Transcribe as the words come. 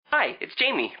Hi, it's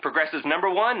Jamie, Progressive's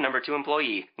 #1, #2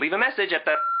 employee. Leave a message at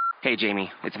the... Hey,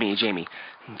 Jamie, it's me, Jamie.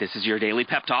 This is your daily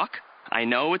pep talk. I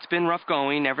know it's been rough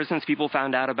going ever since people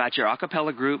found out about your a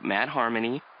cappella group, Mad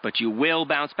Harmony, but you will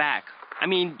bounce back. I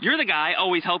mean, you're the guy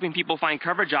always helping people find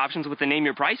coverage options with the Name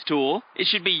Your Price tool. It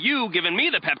should be you giving me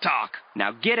the pep talk.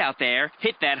 Now get out there,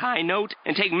 hit that high note,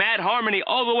 and take Mad Harmony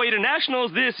all the way to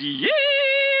nationals this year!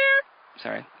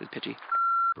 Sorry, it's pitchy.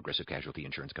 Progressive Casualty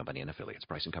Insurance Company and affiliates.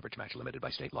 Price and coverage match limited by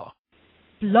state law.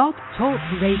 Blog Talk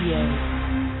Radio.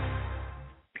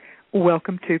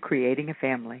 Welcome to Creating a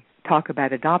Family. Talk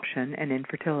about adoption and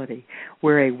infertility.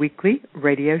 We're a weekly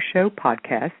radio show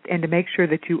podcast, and to make sure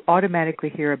that you automatically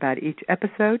hear about each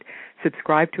episode,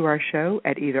 subscribe to our show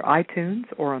at either iTunes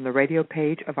or on the radio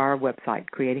page of our website,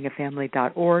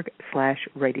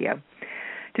 creatingafamily.org/radio.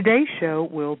 Today's show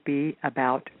will be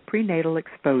about prenatal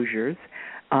exposures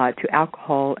to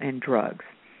alcohol and drugs.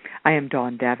 I am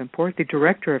Dawn Davenport, the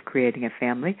director of Creating a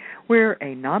Family. We're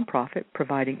a nonprofit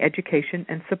providing education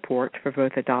and support for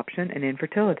both adoption and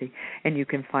infertility, and you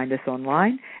can find us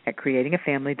online at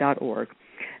creatingafamily.org.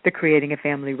 The Creating a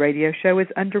Family radio show is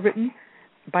underwritten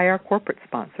by our corporate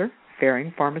sponsor,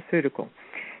 Ferring Pharmaceutical.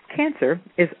 Cancer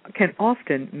can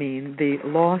often mean the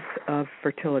loss of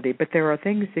fertility, but there are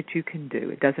things that you can do.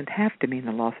 It doesn't have to mean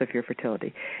the loss of your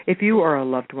fertility. If you or a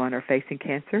loved one are facing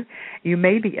cancer, you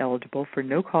may be eligible for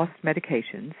no-cost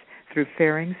medications through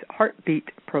Ferring's Heartbeat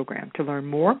program. To learn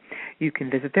more, you can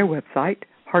visit their website,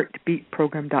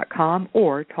 heartbeatprogram.com,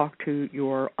 or talk to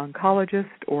your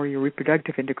oncologist or your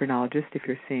reproductive endocrinologist if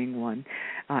you're seeing one,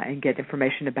 and get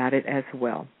information about it as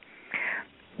well.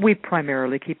 We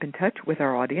primarily keep in touch with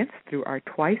our audience through our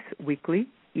twice-weekly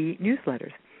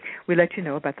e-newsletters. We let you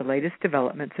know about the latest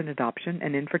developments in adoption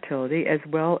and infertility, as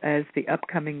well as the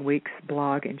upcoming week's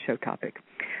blog and show topic.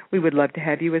 We would love to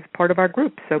have you as part of our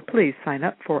group, so please sign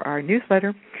up for our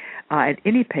newsletter at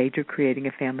any page of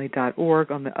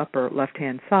creatingafamily.org on the upper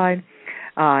left-hand side,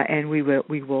 and you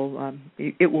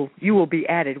will be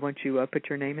added once you put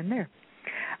your name in there.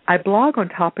 I blog on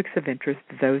topics of interest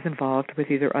to those involved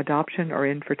with either adoption or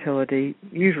infertility,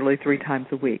 usually 3 times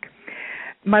a week.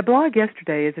 My blog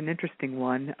yesterday is an interesting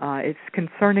one. It's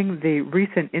concerning the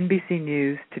recent NBC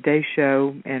News, Today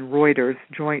Show, and Reuters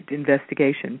joint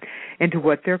investigation into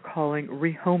what they're calling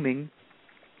rehoming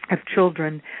of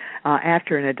children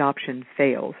after an adoption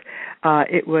fails.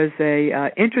 It was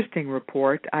a interesting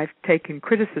report. I've taken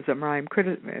criticism, or I'm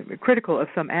critical of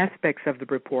some aspects of the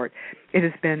report. It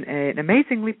has been an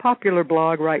amazingly popular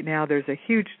blog right now. There's a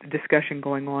huge discussion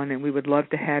going on, and we would love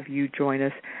to have you join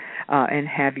us and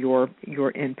have your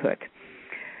input.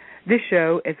 This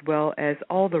show, as well as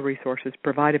all the resources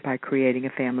provided by Creating a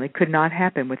Family, could not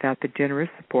happen without the generous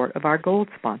support of our gold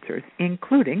sponsors,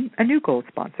 including a new gold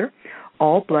sponsor,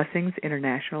 All Blessings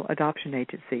International Adoption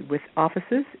Agency, with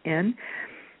offices in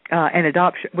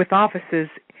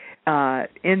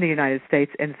in the United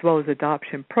States, as well as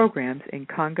adoption programs in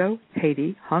Congo,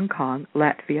 Haiti, Hong Kong,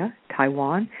 Latvia,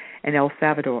 Taiwan, and El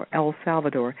Salvador.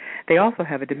 They also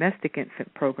have a domestic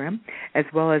infant program, as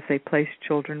well as they place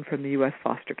children from the U.S.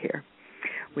 foster care.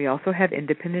 We also have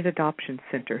Independent Adoption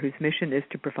Center, whose mission is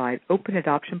to provide open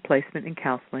adoption placement and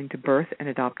counseling to birth and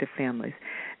adoptive families.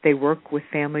 They work with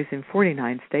families in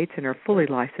 49 states and are fully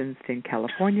licensed in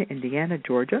California, Indiana,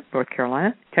 Georgia, North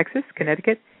Carolina, Texas,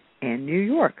 Connecticut, and New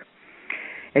York.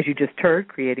 As you just heard,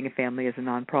 Creating a Family is a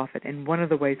nonprofit, and one of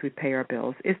the ways we pay our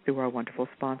bills is through our wonderful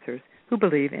sponsors who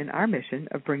believe in our mission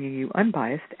of bringing you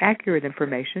unbiased, accurate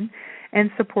information and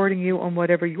supporting you on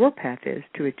whatever your path is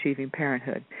to achieving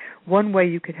parenthood. One way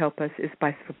you could help us is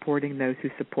by supporting those who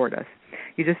support us.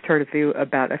 You just heard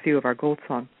about a few of our gold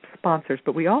sponsors,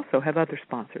 but we also have other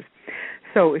sponsors.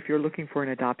 So if you're looking for an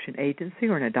adoption agency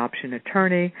or an adoption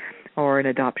attorney or an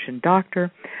adoption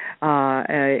doctor,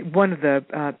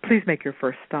 please make your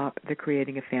first stop at the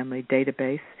Creating a Family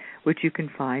database, which you can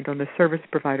find on the service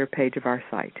provider page of our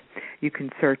site. You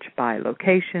can search by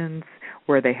locations,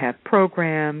 where they have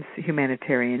programs,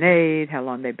 humanitarian aid, how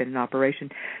long they've been in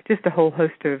operation, just a whole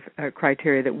host of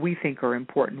criteria that we think are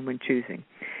important when choosing.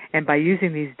 And by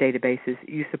using these databases,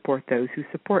 you support those who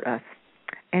support us.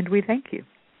 And we thank you.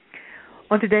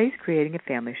 On today's Creating a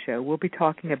Family show, we'll be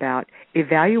talking about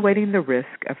evaluating the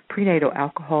risk of prenatal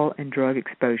alcohol and drug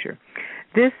exposure.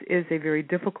 This is a very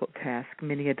difficult task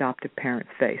many adoptive parents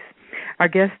face. Our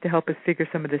guest to help us figure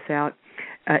some of this out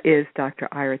is Dr.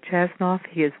 Ira Chasnoff.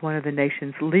 He is one of the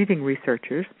nation's leading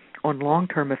researchers on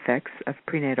long-term effects of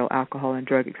prenatal alcohol and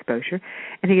drug exposure,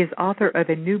 and he is author of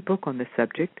a new book on the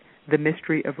subject, The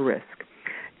Mystery of Risk.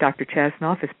 Dr.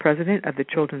 Chasnoff is president of the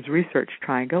Children's Research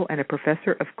Triangle and a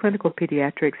professor of clinical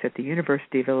pediatrics at the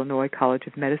University of Illinois College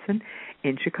of Medicine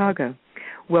in Chicago.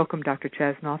 Welcome, Dr.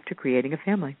 Chasnoff, to Creating a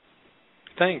Family.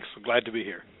 Thanks. I'm glad to be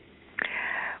here.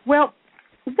 Well,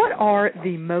 what are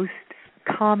the most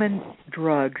common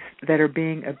drugs that are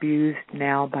being abused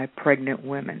now by pregnant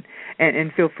women?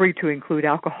 And feel free to include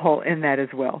alcohol in that as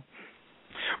well.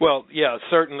 Well, yeah,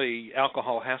 certainly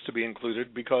alcohol has to be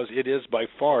included because it is by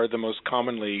far the most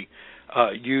commonly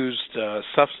used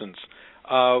substance.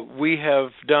 We have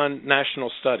done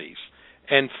national studies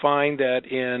and find that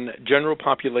in general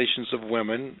populations of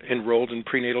women enrolled in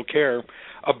prenatal care,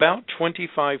 about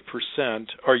 25%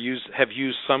 have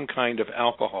used some kind of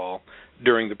alcohol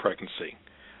during the pregnancy.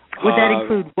 Would that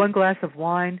include one glass of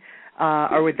wine,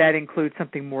 or would that include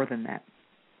something more than that?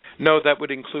 No, that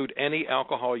would include any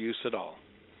alcohol use at all.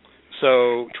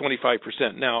 So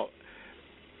 25%. Now,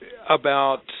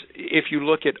 if you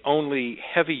look at only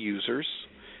heavy users,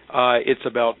 it's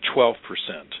about 12%,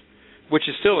 which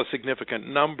is still a significant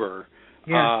number.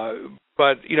 Yeah.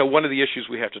 But, one of the issues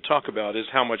we have to talk about is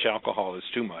how much alcohol is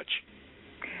too much.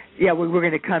 Yeah, we're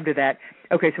going to come to that.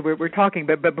 Okay, so we're talking,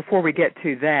 but before we get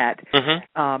to that,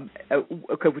 so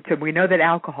we know that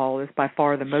alcohol is by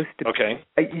far the most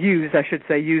used,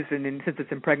 and since it's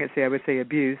in pregnancy, I would say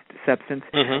abused substance.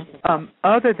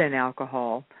 Other than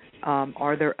alcohol,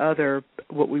 are there other,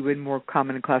 what we would more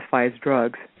commonly classify as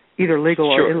drugs, either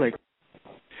legal or illegal?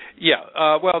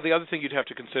 Yeah, well, the other thing you'd have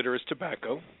to consider is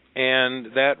tobacco,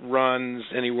 and that runs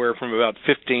anywhere from about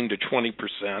 15 to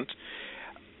 20%.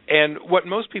 And what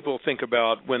most people think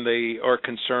about when they are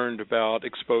concerned about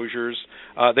exposures,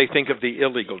 they think of the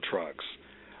illegal drugs.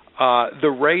 The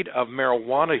rate of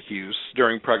marijuana use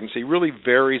during pregnancy really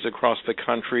varies across the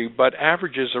country, but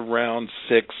averages around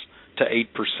 6 to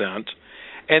 8%.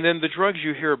 And then the drugs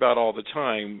you hear about all the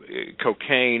time,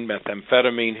 cocaine,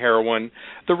 methamphetamine, heroin,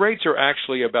 the rates are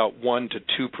actually about 1 to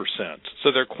 2%,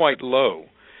 so they're quite low.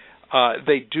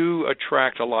 They do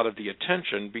attract a lot of the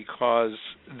attention because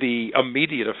the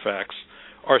immediate effects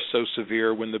are so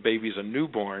severe when the baby's a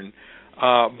newborn.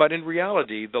 But in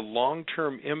reality, the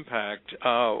long-term impact,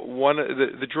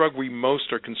 the drug we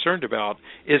most are concerned about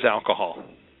is alcohol.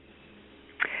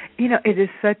 It is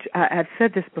such, I've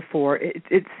said this before,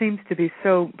 it seems to be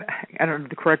so, I don't know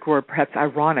the correct word, perhaps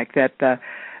ironic, that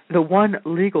the one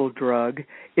legal drug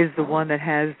is the one that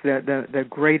has the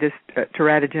greatest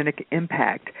teratogenic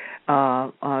impact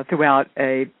throughout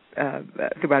a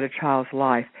child's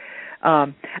life.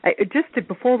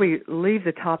 Before we leave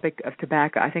the topic of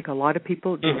tobacco, I think a lot of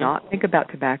people do not think about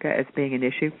tobacco as being an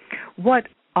issue. What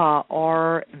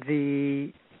are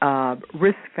the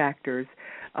risk factors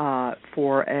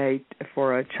for a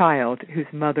child whose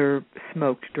mother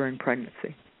smoked during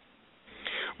pregnancy?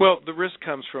 Well, the risk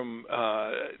comes from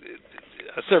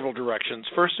several directions.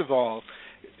 First of all,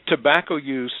 tobacco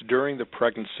use during the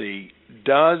pregnancy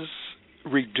does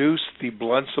reduce the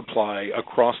blood supply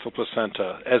across the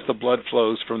placenta as the blood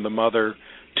flows from the mother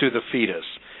to the fetus.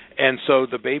 And so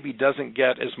the baby doesn't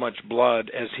get as much blood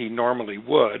as he normally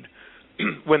would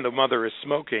when the mother is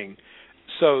smoking,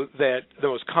 so that the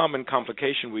most common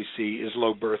complication we see is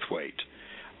low birth weight.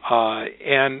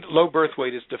 And low birth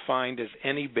weight is defined as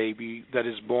any baby that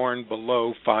is born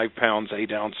below 5 pounds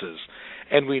 8 ounces.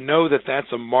 And we know that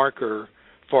that's a marker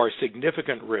for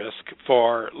significant risk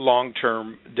for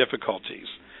long-term difficulties.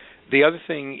 The other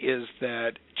thing is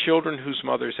that children whose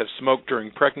mothers have smoked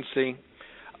during pregnancy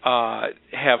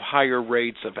have higher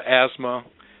rates of asthma,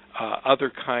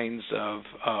 other kinds of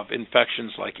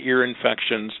infections like ear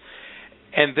infections.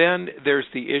 And then there's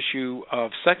the issue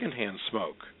of secondhand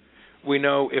smoke. We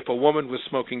know if a woman was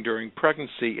smoking during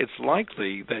pregnancy, it's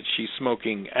likely that she's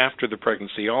smoking after the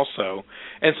pregnancy also,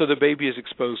 and so the baby is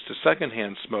exposed to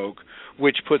secondhand smoke,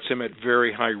 which puts him at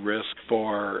very high risk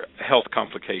for health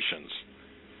complications.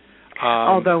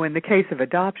 Although in the case of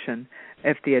adoption,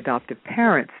 if the adoptive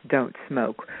parents don't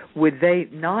smoke, would they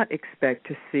not expect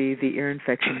to see the ear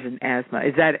infections and asthma?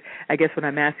 Is that, I guess what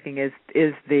I'm asking is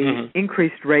the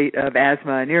increased rate of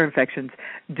asthma and ear infections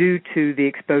due to the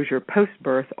exposure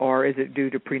post-birth, or is it due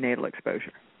to prenatal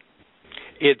exposure?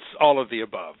 It's all of the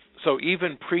above. So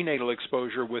even prenatal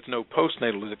exposure with no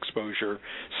postnatal exposure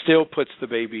still puts the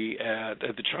baby,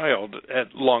 the child,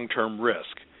 at long-term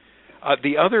risk.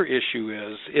 The other issue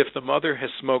is if the mother has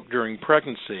smoked during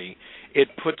pregnancy, it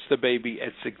puts the baby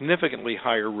at significantly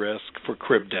higher risk for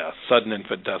crib death, sudden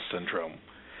infant death syndrome.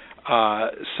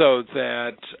 So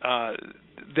that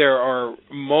there are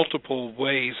multiple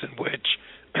ways in which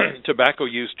tobacco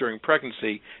use during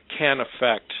pregnancy can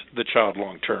affect the child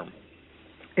long term.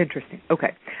 Interesting.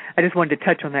 Okay. I just wanted to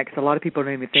touch on that because a lot of people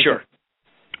don't even think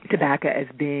tobacco as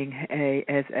being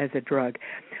as a drug.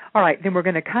 All right, then we're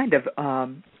going to kind of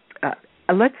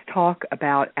let's talk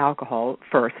about alcohol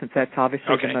first, since that's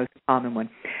obviously the most common one.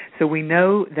 So we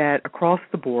know that across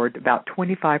the board, about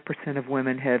 25% of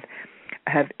women have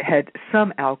had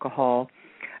some alcohol,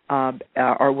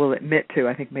 or will admit to,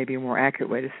 I think maybe a more accurate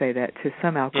way to say that, to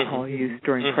some alcohol use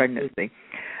during pregnancy.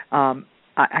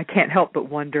 I can't help but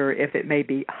wonder if it may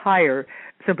be higher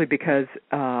simply because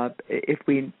if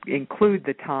we include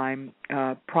the time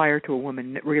prior to a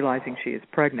woman realizing she is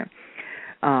pregnant.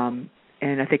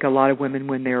 And I think a lot of women,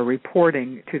 when they're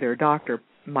reporting to their doctor,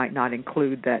 might not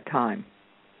include that time.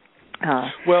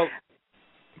 Well,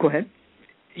 go ahead.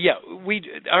 Yeah,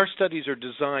 our studies are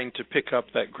designed to pick up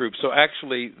that group. So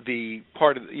actually, the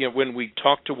part of when we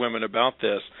talk to women about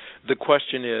this, the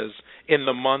question is, in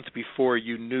the month before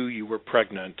you knew you were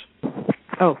pregnant,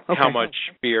 how much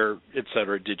beer, et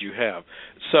cetera, did you have?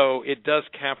 So it does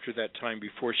capture that time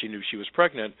before she knew she was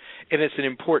pregnant, and it's an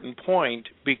important point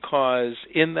because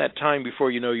in that time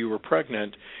before you know you were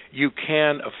pregnant, you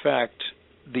can affect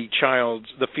the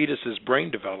fetus's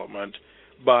brain development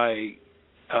by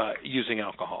using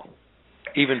alcohol,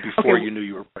 even before you knew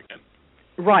you were pregnant.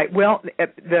 Right. Well,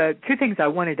 the two things I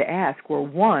wanted to ask were,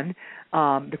 one,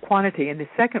 the quantity, and the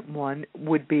second one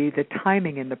would be the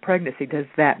timing in the pregnancy. Does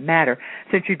that matter?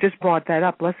 Since you just brought that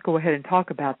up, let's go ahead and talk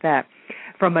about that.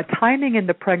 From a timing in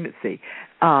the pregnancy,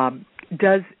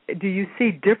 do you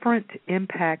see different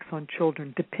impacts on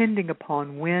children depending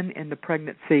upon when in the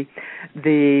pregnancy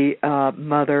the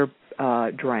mother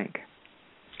drank?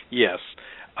 Yes.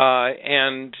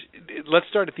 And let's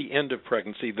start at the end of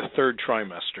pregnancy, the third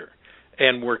trimester,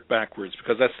 and work backwards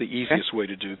because that's the easiest way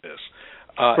to do this.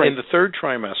 In the third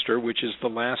trimester, which is the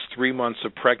last 3 months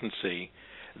of pregnancy,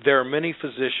 there are many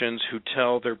physicians who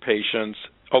tell their patients,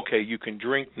 okay, you can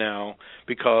drink now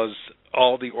because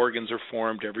all the organs are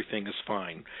formed, everything is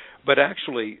fine. But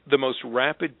actually, the most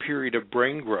rapid period of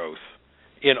brain growth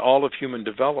in all of human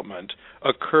development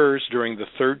occurs during the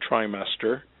third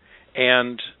trimester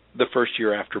and the first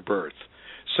year after birth.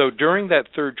 So during that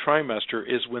third trimester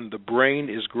is when the brain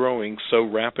is growing so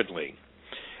rapidly.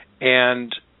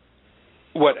 And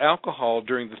what alcohol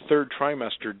during the third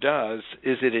trimester does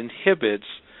is it inhibits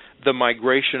the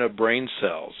migration of brain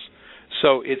cells.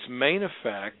 So its main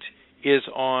effect is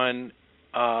on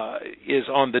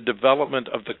the development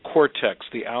of the cortex,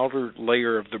 the outer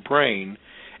layer of the brain,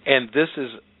 and this is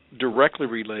directly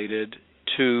related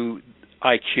to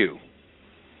IQ.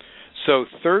 So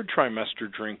third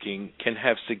trimester drinking can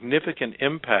have significant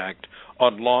impact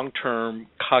on long-term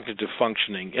cognitive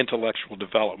functioning, intellectual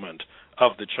development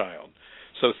of the child.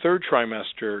 So third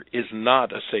trimester is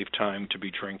not a safe time to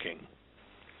be drinking.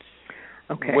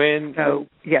 Okay.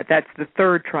 That's the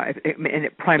third and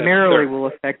it primarily will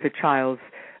affect the child's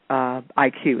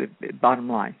IQ, bottom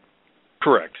line.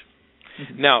 Correct.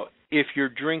 Mm-hmm. Now, if you're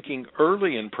drinking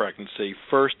early in pregnancy,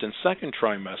 first and second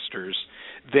trimesters,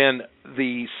 then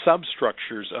the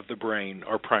substructures of the brain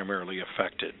are primarily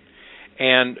affected.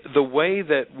 And the way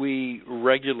that we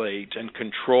regulate and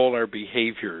control our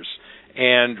behaviors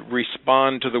and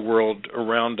respond to the world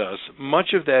around us,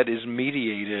 much of that is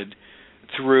mediated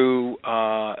through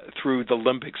the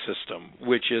limbic system,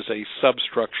 which is a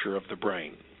substructure of the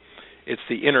brain. It's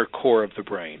the inner core of the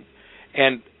brain.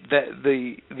 And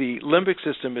the limbic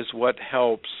system is what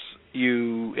helps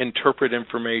you interpret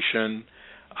information,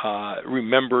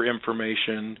 remember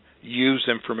information, use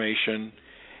information,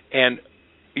 and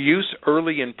use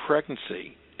early in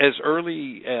pregnancy, as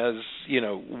early as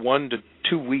 1 to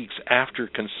 2 weeks after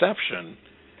conception,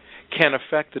 can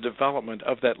affect the development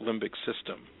of that limbic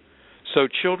system. So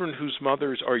children whose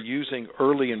mothers are using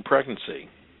early in pregnancy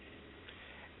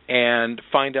and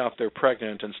find out they're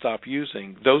pregnant and stop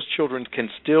using, those children can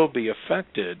still be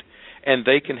affected, and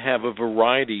they can have a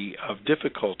variety of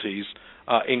difficulties,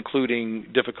 including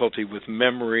difficulty with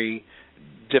memory,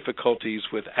 difficulties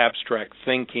with abstract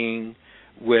thinking,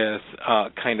 with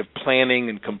kind of planning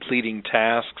and completing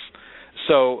tasks.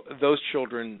 So those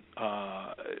children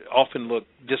often look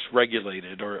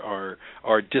dysregulated or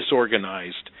are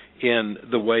disorganized in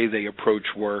the way they approach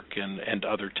work and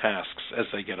other tasks as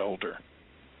they get older.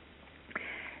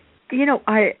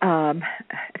 I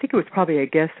think it was probably a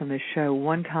guest on the show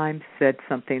one time said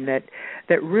something that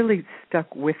really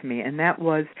stuck with me, and that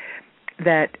was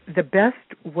that the best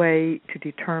way to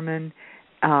determine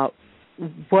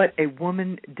what a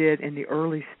woman did in the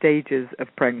early stages of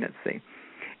pregnancy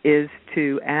is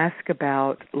to ask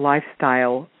about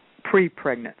lifestyle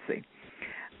pre-pregnancy.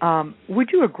 Would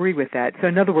you agree with that? So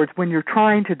in other words, when you're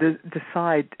trying to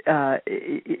decide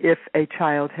if a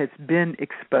child has been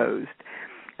exposed,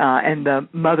 and the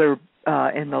mother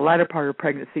in the latter part of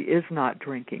pregnancy is not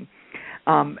drinking.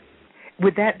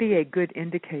 Would that be a good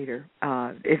indicator,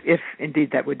 if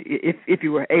indeed that would, if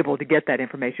you were able to get that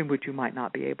information, which you might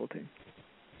not be able to?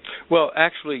 Well,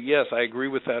 actually, yes, I agree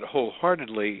with that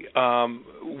wholeheartedly.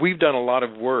 We've done a lot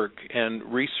of work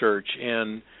and research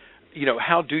in,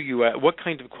 what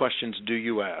kind of questions do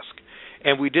you ask?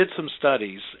 And we did some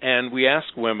studies, and we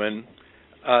asked women,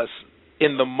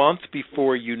 in the month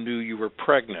before you knew you were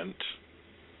pregnant,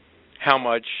 how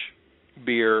much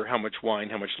beer, how much wine,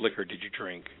 how much liquor did you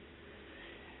drink?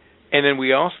 And then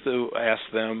we also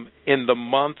asked them, in the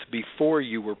month before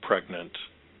you were pregnant,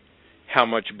 how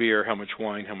much beer, how much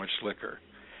wine, how much liquor?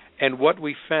 And what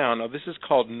we found, now this is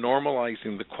called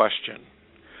normalizing the question.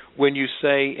 When you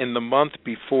say in the month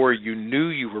before you knew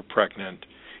you were pregnant,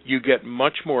 you get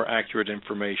much more accurate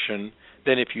information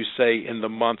than if you say in the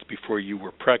month before you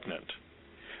were pregnant.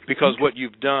 Because what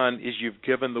you've done is you've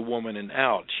given the woman an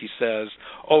out. She says,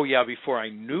 oh, yeah, before I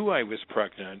knew I was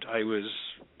pregnant, I was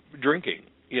drinking.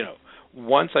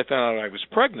 Once I found out I was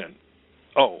pregnant,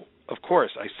 of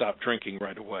course, I stopped drinking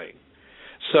right away.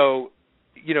 So,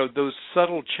 those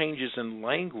subtle changes in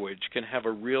language can have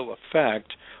a real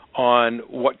effect on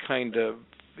what kind of,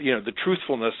 the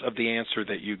truthfulness of the answer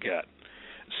that you get.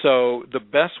 So the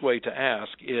best way to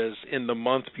ask is, in the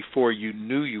month before you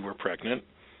knew you were pregnant,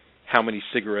 how many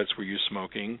cigarettes were you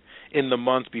smoking? In the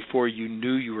month before you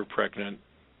knew you were pregnant,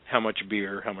 how much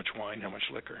beer, how much wine, how much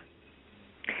liquor?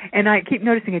 And I keep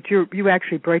noticing that you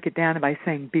actually break it down by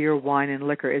saying beer, wine, and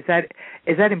liquor. Is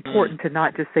that important to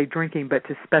not just say drinking, but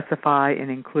to specify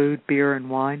and include beer and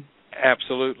wine?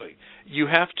 Absolutely. You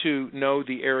have to know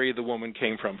the area the woman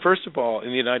came from. First of all, in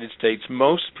the United States,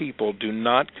 most people do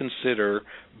not consider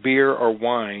beer or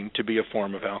wine to be a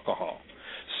form of alcohol.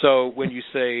 So when you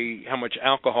say, how much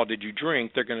alcohol did you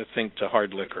drink, they're going to think to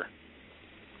hard liquor.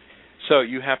 So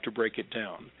you have to break it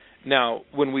down. Now,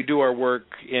 when we do our work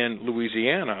in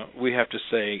Louisiana, we have to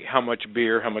say how much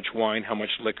beer, how much wine, how much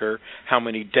liquor, how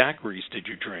many daiquiris did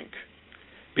you drink?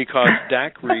 Because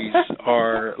daiquiris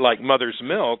are like mother's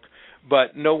milk,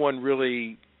 but no one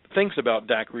really thinks about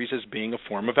daiquiris as being a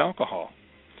form of alcohol.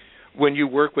 When you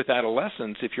work with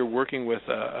adolescents, if you're working with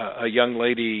a young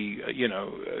lady,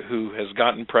 who has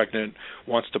gotten pregnant,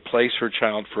 wants to place her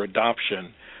child for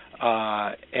adoption,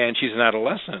 and she's an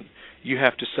adolescent, you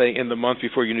have to say in the month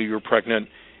before you knew you were pregnant,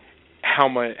 how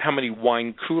many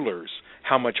wine coolers,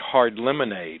 how much hard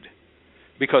lemonade,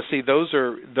 because see those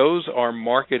are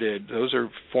marketed, those are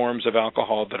forms of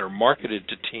alcohol that are marketed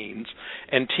to teens,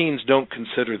 and teens don't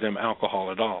consider them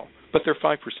alcohol at all, but they're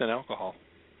 5% alcohol.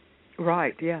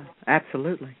 Right. Yeah.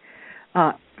 Absolutely.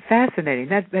 Fascinating.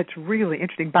 That's really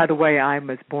interesting. By the way, I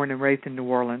was born and raised in New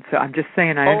Orleans, so I'm just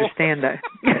saying I understand that.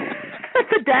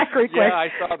 That's a daiquiri question. Yeah, I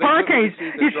saw that. Hurricanes.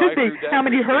 You should be. How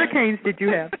many hurricanes did you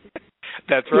have?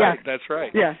 That's right. Yeah. That's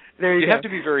right. Yeah. There you go. You have to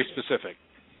be very specific.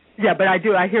 Yeah, but I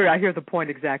hear the point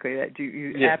exactly, that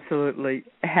you absolutely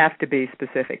have to be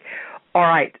specific. All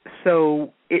right.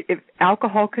 So if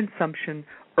alcohol consumption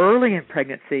early in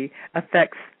pregnancy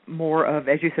affects more of,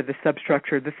 as you said, the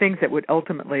substructure, the things that would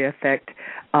ultimately affect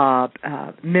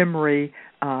memory,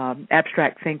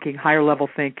 abstract thinking, higher level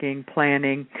thinking,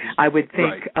 planning. I would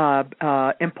think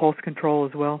impulse control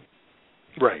as well.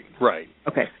 Right.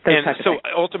 Okay. And so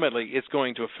ultimately it's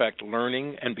going to affect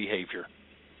learning and behavior.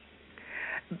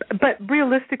 But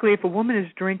realistically, if a woman is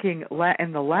drinking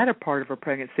in the latter part of her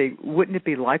pregnancy, wouldn't it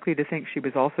be likely to think she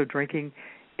was also drinking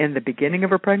in the beginning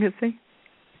of her pregnancy?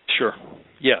 Sure.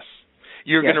 Yes.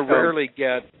 You're going to rarely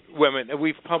get women, and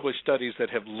we've published studies that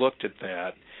have looked at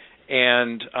that,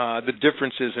 and the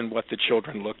differences in what the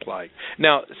children look like.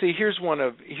 Now, see, here's one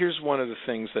of the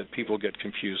things that people get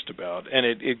confused about, and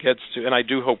it gets to, and I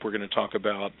do hope we're going to talk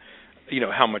about,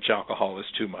 how much alcohol is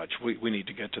too much. We need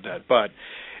to get to that, but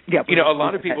a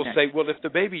lot of people say, well, if the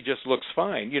baby just looks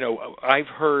fine, I've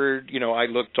heard, I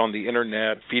looked on the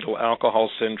internet, fetal alcohol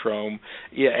syndrome,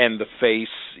 and the face,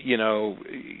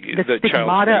 the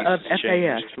stigmata child's of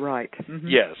changed. FAS, right? Mm-hmm.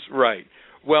 Yes, right.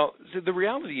 Well, so the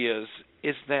reality is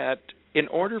that in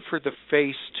order for the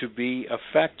face to be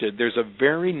affected, there's a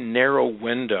very narrow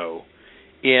window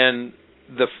in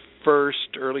the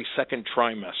early second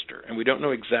trimester, and we don't know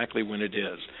exactly when it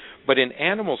is. But in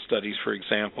animal studies, for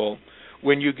example,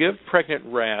 when you give pregnant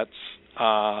rats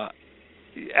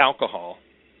alcohol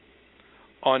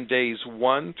on days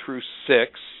 1 through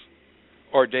 6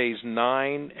 or days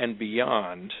 9 and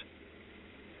beyond,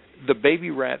 the baby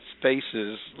rats'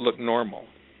 faces look normal.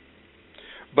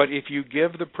 But if you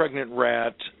give the pregnant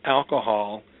rat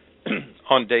alcohol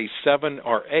on day 7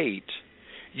 or 8,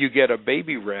 you get a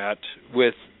baby rat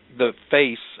with the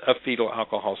face of fetal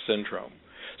alcohol syndrome.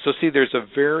 So see, there's a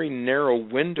very narrow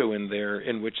window in there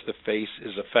in which the face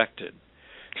is affected.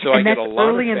 So and I get a lot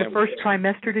early of in the first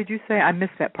trimester, did you say? I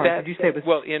missed that part. Did you say it was...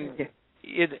 Well,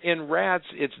 in rats,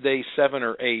 it's day 7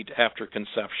 or 8 after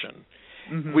conception.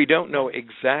 Mm-hmm. We don't know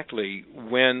exactly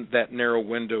when that narrow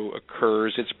window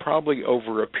occurs. It's probably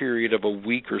over a period of a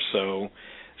week or so,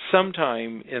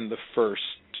 sometime in the first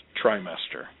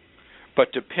trimester.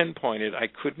 But to pinpoint it, I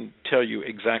couldn't tell you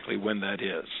exactly when that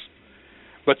is.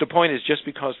 But the point is, just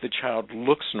because the child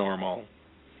looks normal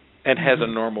and has a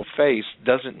normal face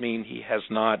doesn't mean he has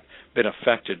not been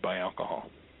affected by alcohol.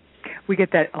 We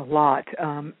get that a lot,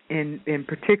 in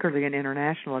particularly in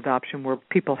international adoption, where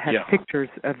people have pictures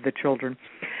of the children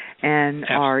and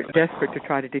are desperate to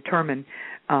try to determine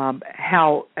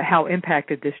how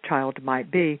impacted this child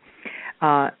might be.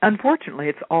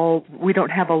 Unfortunately, we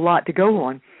don't have a lot to go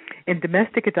on. In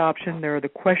domestic adoption, there are the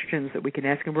questions that we can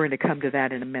ask, and we're going to come to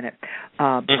that in a minute.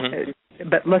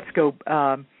 But let's go.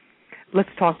 Let's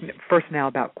talk first now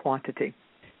about quantity.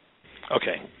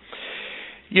 Okay.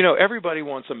 Everybody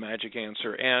wants a magic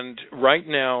answer, and right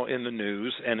now in the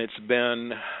news, and it's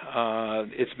been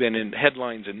in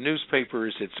headlines in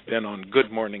newspapers, it's been on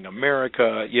Good Morning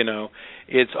America,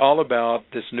 it's all about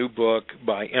this new book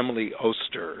by Emily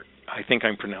Oster. I think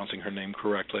I'm pronouncing her name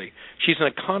correctly. She's an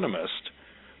economist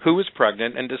who was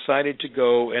pregnant and decided to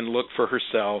go and look for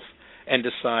herself and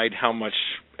decide how much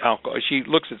alcohol. She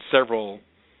looks at several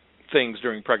things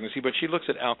during pregnancy, but she looks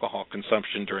at alcohol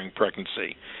consumption during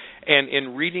pregnancy. And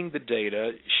in reading the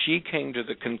data, she came to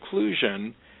the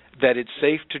conclusion that it's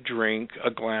safe to drink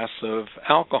a glass of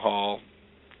alcohol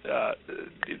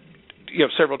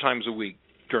several times a week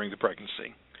during the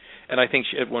pregnancy. And I think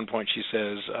at one point she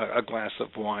says a glass of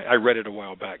wine. I read it a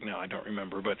while back now, I don't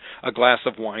remember, but a glass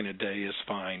of wine a day is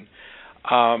fine.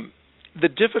 The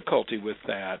difficulty with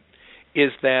that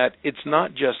is that it's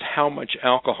not just how much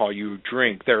alcohol you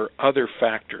drink. There are other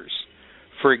factors.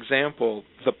 For example,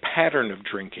 the pattern of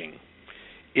drinking.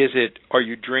 Are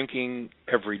you drinking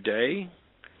every day,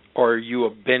 or are you a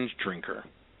binge drinker?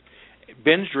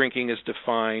 Binge drinking is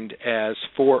defined as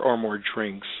 4 or more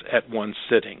drinks at one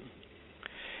sitting.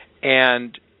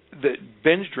 And the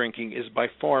binge drinking is by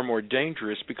far more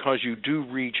dangerous because you do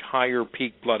reach higher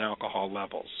peak blood alcohol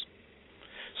levels.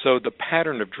 So the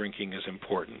pattern of drinking is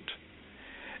important.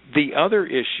 The other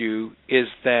issue is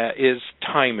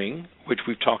timing, which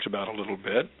we've talked about a little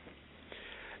bit.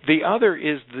 The other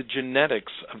is the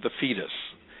genetics of the fetus.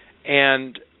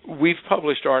 And we've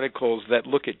published articles that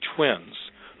look at twins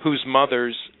whose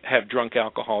mothers have drunk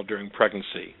alcohol during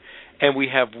pregnancy. And we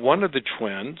have one of the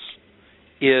twins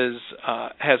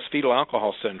has fetal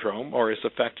alcohol syndrome or is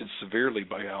affected severely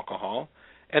by alcohol,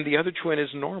 and the other twin is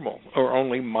normal or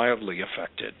only mildly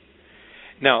affected.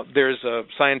 Now, there's a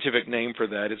scientific name for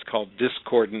that. It's called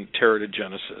discordant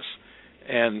teratogenesis.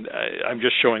 And I'm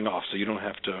just showing off, so you don't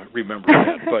have to remember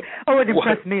that. But it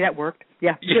impressed me. That worked.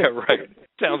 Yeah. Yeah, right.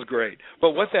 Sounds great.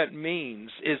 But what that means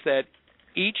is that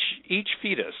each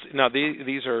fetus, now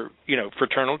these are,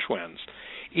 fraternal twins,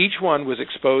 each one was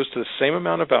exposed to the same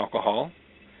amount of alcohol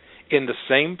in the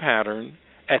same pattern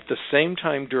at the same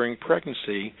time during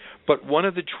pregnancy, but one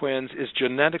of the twins is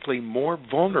genetically more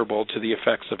vulnerable to the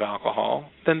effects of alcohol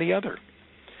than the other.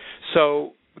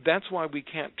 So that's why we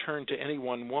can't turn to any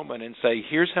one woman and say,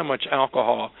 here's how much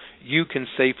alcohol you can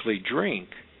safely drink,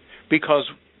 because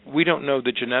we don't know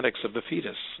the genetics of the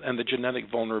fetus and the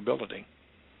genetic vulnerability.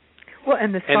 Well,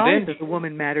 and the size of the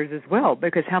woman matters as well,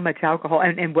 because how much alcohol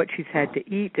and what she's had to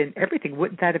eat and everything,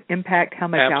 wouldn't that impact how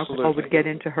much alcohol would get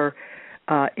into her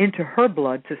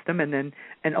blood system and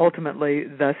ultimately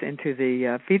thus into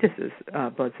the fetus's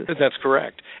blood system? That's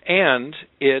correct. And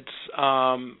it's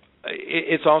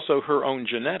also her own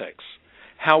genetics.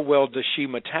 How well does she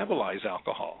metabolize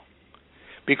alcohol?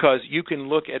 Because you can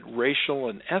look at racial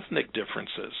and ethnic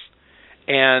differences,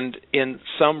 and in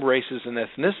some races and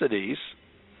ethnicities,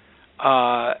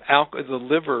 the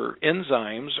liver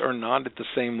enzymes are not at the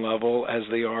same level as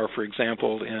they are, for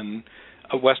example, in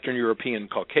Western European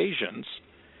Caucasians,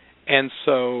 and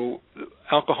so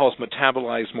alcohol is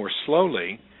metabolized more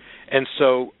slowly, and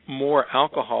so more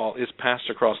alcohol is passed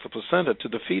across the placenta to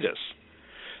the fetus.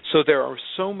 So there are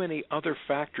so many other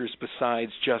factors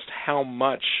besides just how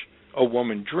much a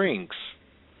woman drinks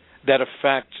that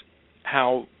affect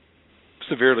how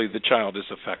severely the child is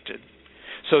affected.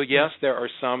 So yes, there are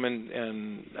some,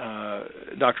 and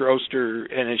Dr. Oster,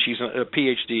 and she's a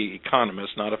PhD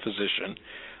economist, not a physician,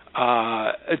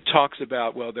 talks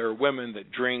about, well, there are women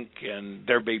that drink and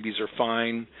their babies are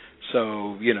fine,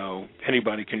 so,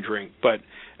 anybody can drink. But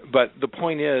the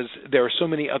point is, there are so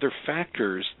many other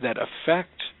factors that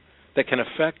can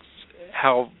affect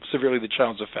how severely the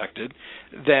child's affected,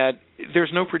 that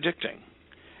there's no predicting.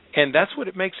 And that's what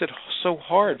it makes it so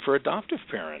hard for adoptive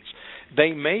parents.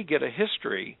 They may get a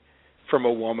history from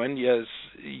a woman, yes,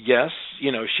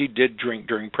 she did drink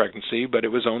during pregnancy, but it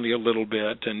was only a little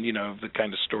bit, and, the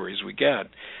kind of stories we get.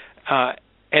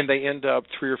 And they end up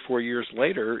 3 or 4 years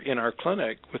later in our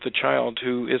clinic with a child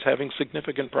who is having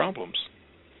significant problems.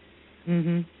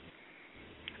 Mm-hmm.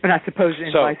 And I suppose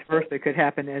vice versa could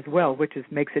happen as well, which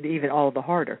makes it even all the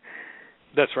harder.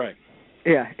 That's right.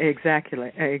 Yeah,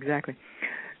 exactly.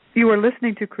 You are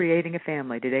listening to Creating a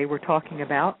Family. Today we're talking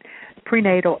about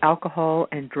prenatal alcohol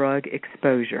and drug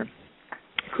exposure.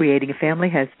 Creating a Family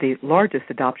has the largest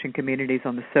adoption communities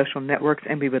on the social networks,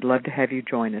 and we would love to have you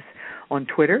join us. On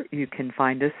Twitter, you can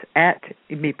find us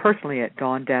me personally at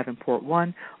Dawn Davenport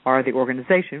 1, or the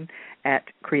organization at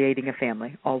Creating a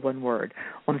Family, all one word.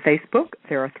 On Facebook,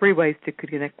 there are 3 ways to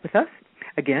connect with us.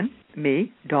 Again,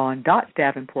 me,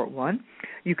 Dawn.Davenport 1.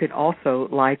 You can also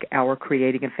like our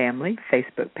Creating a Family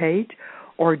Facebook page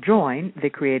or join the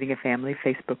Creating a Family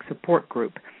Facebook support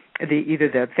group. Either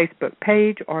the Facebook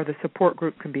page or the support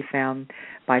group can be found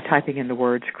by typing in the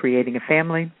words Creating a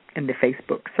Family in the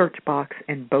Facebook search box,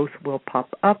 and both will pop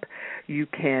up. You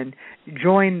can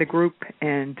join the group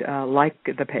and like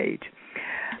the page.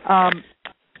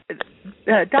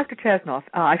 Dr. Chasnoff,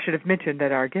 I should have mentioned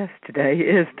that our guest today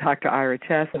is Dr. Ira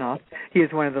Chasnoff. He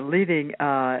is one of the leading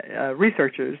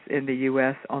researchers in the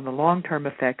U.S. on the long-term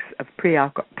effects of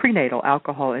prenatal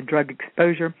alcohol and drug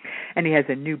exposure, and he has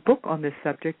a new book on this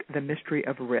subject, The Mystery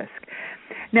of Risk.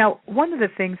 Now, one of the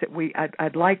things that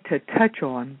I'd like to touch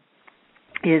on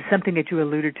is something that you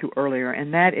alluded to earlier,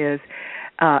 and that is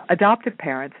adoptive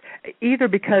parents, either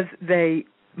because they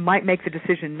might make the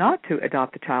decision not to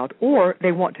adopt the child, or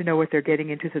they want to know what they're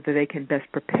getting into so that they can best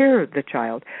prepare the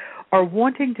child, are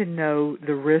wanting to know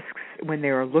the risks when they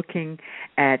are looking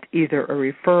at either a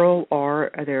referral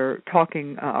or they're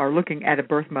talking or looking at a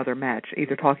birth mother match,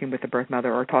 either talking with the birth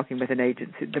mother or talking with an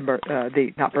agency,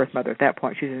 not birth mother at that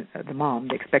point, she's the mom,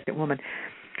 the expectant woman,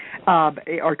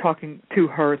 or talking to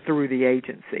her through the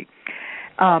agency.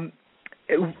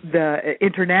 The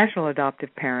international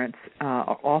adoptive parents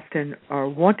often are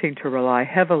wanting to rely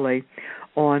heavily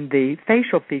on the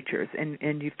facial features,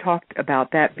 and you've talked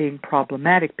about that being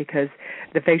problematic because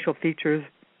the facial features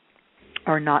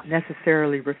are not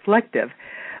necessarily reflective.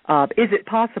 Is it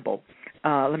possible,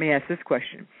 let me ask this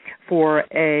question, for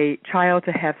a child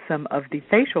to have some of the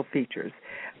facial features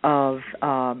of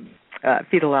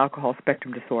fetal alcohol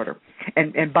spectrum disorder?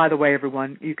 And by the way,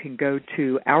 everyone, you can go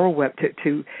to our web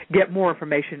to get more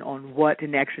information on what,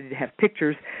 and actually to have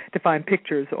pictures, to find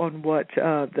pictures on what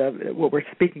we're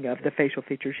speaking of, the facial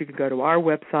features. You can go to our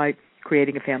website,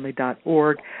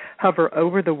 creatingafamily.org, hover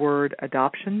over the word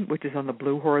adoption, which is on the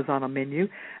blue horizontal menu.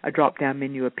 A drop-down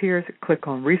menu appears. Click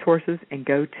on resources and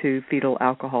go to fetal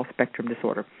alcohol spectrum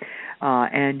disorder,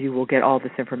 and you will get all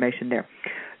this information there.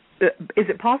 Is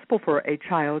it possible for a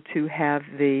child to have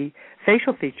the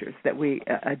facial features that we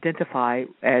identify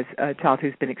as a child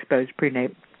who's been exposed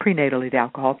prenatally to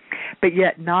alcohol, but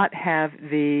yet not have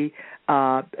the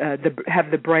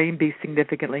brain be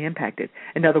significantly impacted?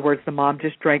 In other words, the mom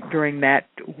just drank during that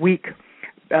week,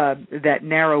 that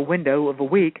narrow window of a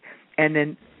week, and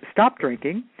then stopped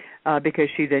drinking because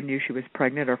she then knew she was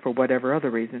pregnant or for whatever other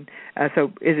reason.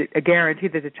 So is it a guarantee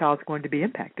that the child's going to be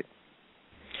impacted?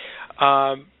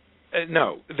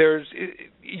 No.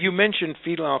 You mentioned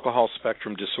fetal alcohol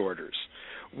spectrum disorders.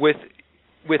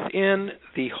 Within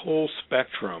the whole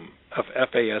spectrum of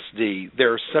FASD,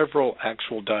 there are several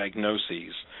actual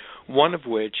diagnoses, one of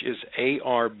which is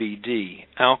ARBD,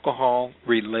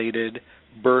 alcohol-related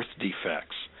birth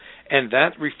defects. And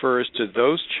that refers to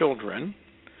those children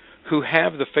who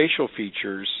have the facial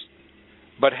features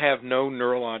but have no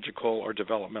neurological or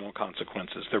developmental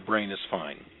consequences. Their brain is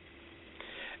fine.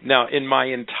 Now, in my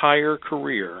entire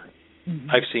career,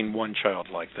 I've seen one child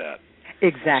like that.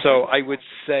 Exactly. So I would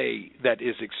say that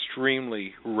is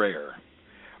extremely rare,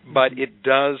 but it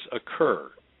does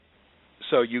occur.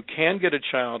 So you can get a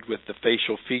child with the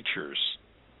facial features,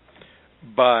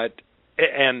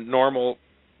 and normal,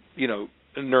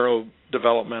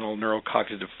 neurodevelopmental,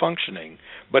 neurocognitive functioning,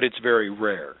 but it's very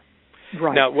rare.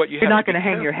 Right. Now, what you're not going to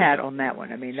hang your hat on that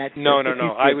one. I mean, that's no.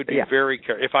 I would be very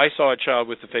careful. If I saw a child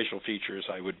with the facial features,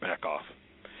 I would back off.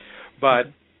 But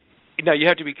now you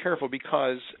have to be careful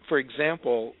because, for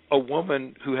example, a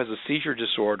woman who has a seizure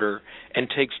disorder and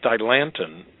takes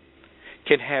Dilantin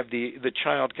can have the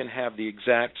child can have the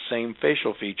exact same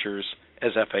facial features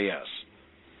as FAS.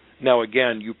 Now,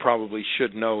 again, you probably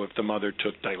should know if the mother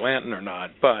took Dilantin or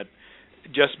not, but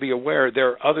just be aware there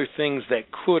are other things that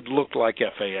could look like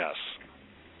FAS.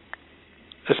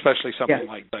 especially something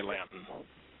like Dilantin.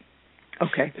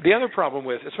 Okay. The other problem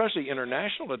with, especially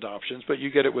international adoptions, but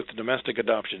you get it with the domestic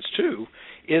adoptions too,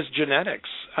 is genetics.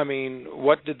 I mean,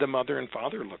 what did the mother and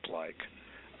father look like?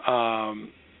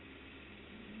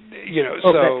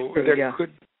 There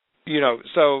could,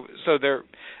 so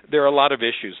there are a lot of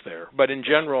issues there. But in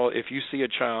general, if you see a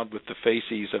child with the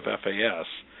facies of FAS,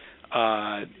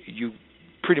 you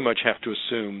pretty much have to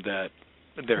assume that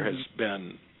there has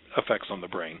been effects on the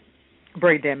brain.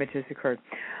 Brain damage has occurred.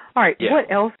 All right. Yeah. What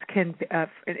else can?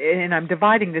 And I'm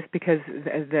dividing this because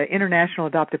the international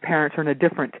adoptive parents are in a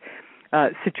different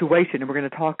situation, and we're going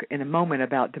to talk in a moment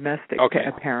about domestic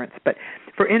parents. But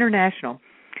for international,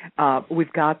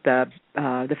 we've got the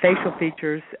facial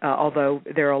features. Although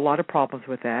there are a lot of problems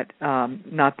with that,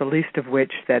 not the least of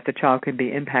which that the child can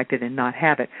be impacted and not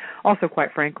have it. Also,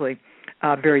 quite frankly,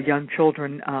 very young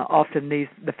children, often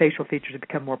the facial features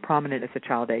become more prominent as the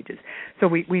child ages. So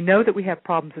we know that we have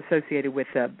problems associated with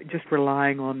just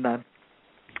relying on the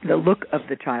look of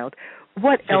the child.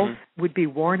 What else would be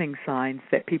warning signs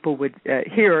that people would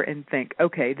hear and think,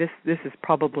 okay, this is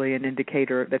probably an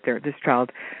indicator that this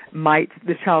child might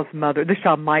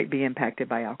be impacted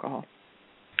by alcohol?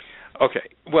 Okay.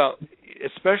 Well,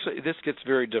 especially this gets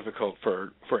very difficult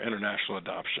for international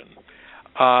adoption.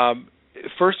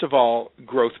 First of all,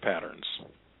 growth patterns.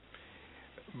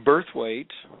 Birth weight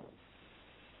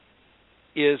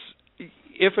is,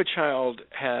 if a child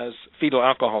has fetal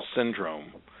alcohol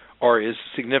syndrome or is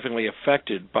significantly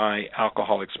affected by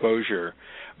alcohol exposure,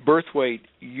 birth weight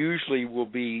usually will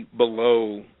be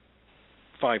below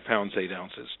 5 pounds 8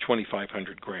 ounces,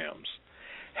 2,500 grams.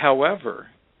 However,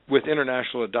 with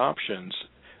international adoptions,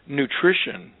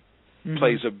 nutrition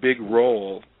plays a big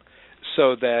role,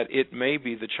 so that it may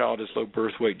be the child is low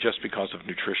birth weight just because of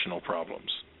nutritional problems.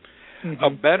 A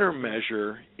better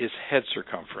measure is head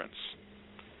circumference.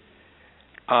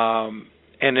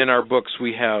 And in our books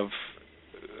we have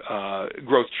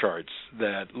growth charts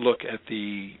that look at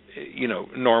the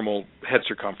normal head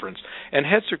circumference. And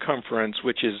head circumference,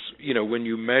 which is when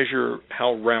you measure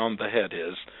how round the head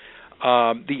is,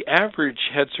 the average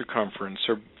head circumference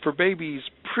for babies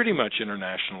pretty much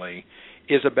internationally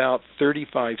is about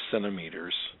 35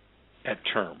 centimeters at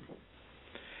term.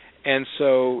 And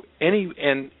so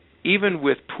even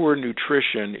with poor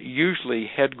nutrition, usually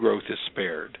head growth is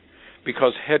spared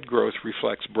because head growth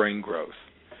reflects brain growth.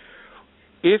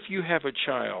 If you have a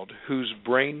child whose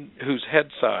head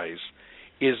size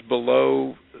is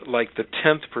below like the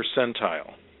 10th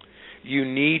percentile, you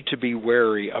need to be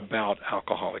wary about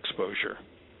alcohol exposure.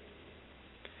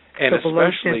 And so below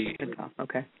especially 10th percentile.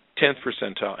 Okay. 10th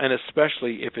percentile, and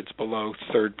especially if it's below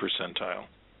 3rd percentile.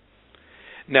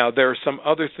 Now, there are some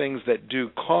other things that do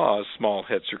cause small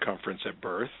head circumference at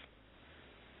birth,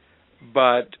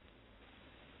 but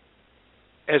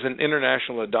as an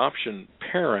international adoption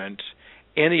parent,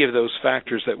 any of those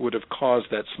factors that would have caused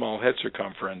that small head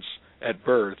circumference at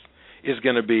birth is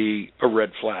going to be a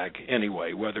red flag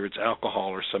anyway, whether it's alcohol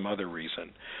or some other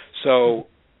reason. So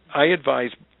I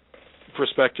advise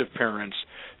prospective parents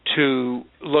to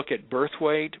look at birth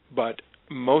weight, but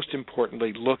most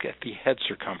importantly, look at the head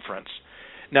circumference.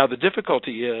 Now, the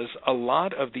difficulty is a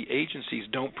lot of the agencies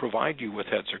don't provide you with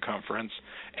head circumference,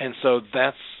 and so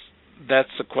that's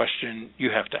a question you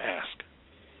have to ask.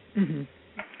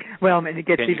 Well, and it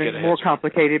gets even more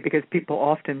complicated because people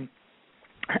often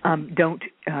don't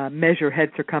measure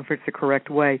head circumference the correct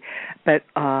way, but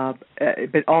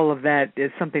all of that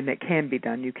is something that can be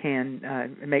done. You can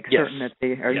make certain that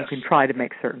you can try to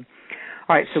make certain.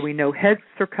 All right, so we know head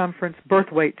circumference,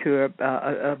 birth weight to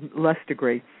a less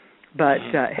degree, but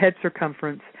head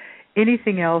circumference.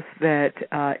 Anything else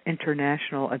that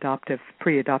international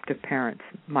pre-adoptive parents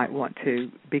might want to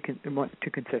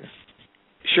consider?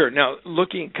 Sure. Now,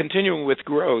 continuing with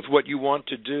growth, what you want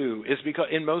to do is, because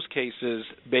in most cases,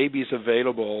 babies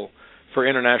available for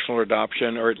international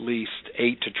adoption are at least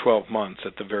 8 to 12 months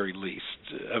at the very least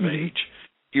of age.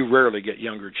 You rarely get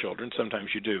younger children. Sometimes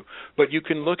you do. But you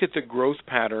can look at the growth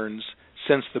patterns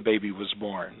since the baby was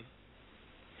born.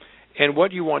 And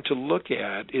what you want to look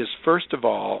at is, first of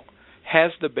all,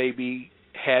 has the baby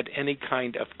had any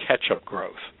kind of catch-up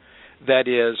growth? That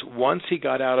is, once he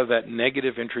got out of that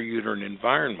negative intrauterine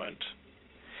environment,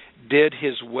 did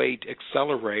his weight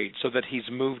accelerate so that he's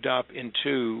moved up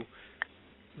into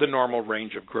the normal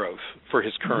range of growth for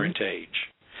his current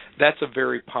age? That's a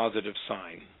very positive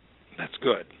sign. That's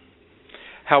good.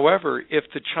 However, if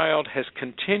the child has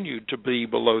continued to be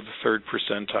below the 3rd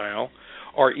percentile,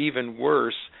 or even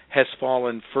worse, has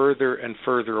fallen further and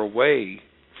further away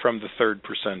from the 3rd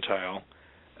percentile,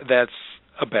 that's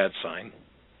a bad sign.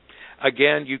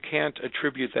 Again, you can't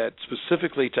attribute that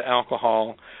specifically to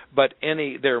alcohol, but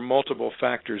there are multiple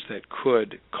factors that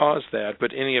could cause that,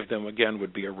 but any of them, again,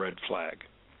 would be a red flag.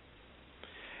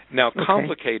 Now,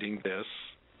 complicating this,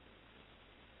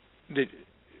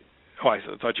 I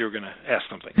thought you were going to ask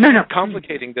something. No.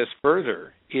 Complicating this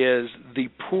further is the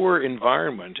poor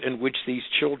environment in which these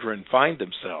children find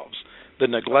themselves, the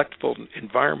neglectful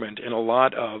environment in a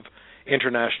lot of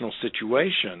international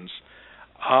situations,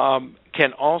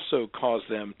 can also cause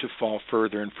them to fall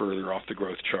further and further off the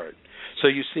growth chart. So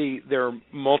you see there are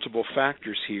multiple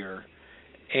factors here,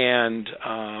 and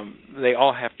they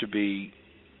all have to be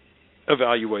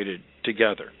evaluated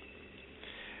together.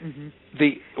 Mm-hmm.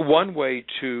 The one way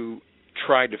to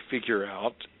try to figure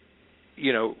out,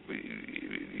 the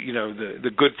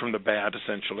good from the bad,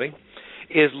 essentially,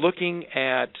 is looking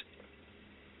at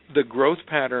the growth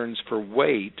patterns for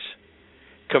weight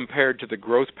compared to the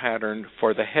growth pattern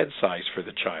for the head size for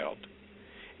the child.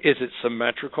 Is it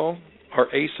symmetrical or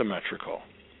asymmetrical?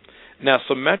 Now,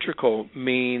 symmetrical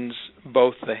means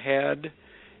both the head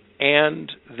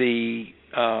and the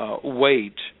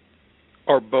weight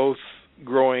are both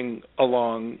growing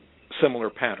along similar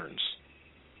patterns.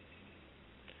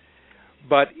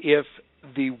 But if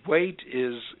the weight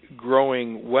is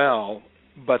growing well,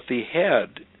 but the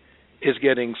head is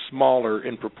getting smaller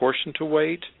in proportion to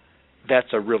weight, that's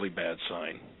a really bad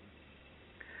sign.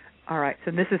 All right,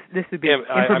 so this would be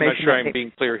information. I'm not sure I'm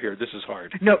being clear here. This is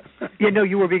hard. No,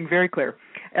 you were being very clear.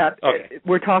 Okay.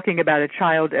 We're talking about a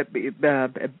child at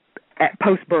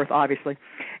post-birth, obviously,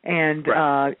 and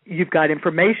right. You've got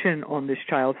information on this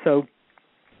child, so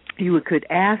you could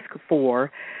ask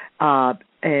for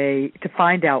to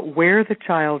find out where the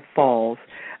child falls.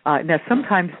 Now,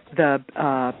 sometimes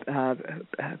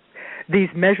these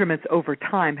measurements over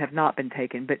time have not been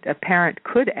taken, but a parent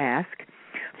could ask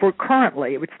for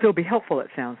currently, it would still be helpful, it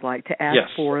sounds like, to ask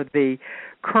for the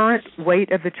current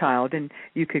weight of the child, and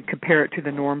you could compare it to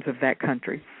the norms of that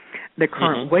country, the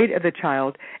current weight of the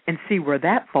child, and see where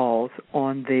that falls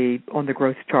on the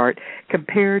growth chart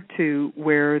compared to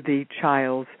where the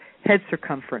child's head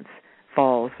circumference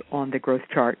falls on the growth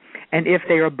chart. And if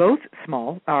they are both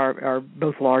small, or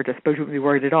both large, I suppose you wouldn't be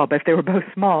worried at all, but if they were both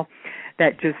small,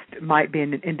 that just might be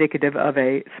indicative of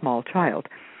a small child.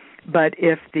 But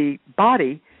if the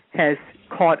body has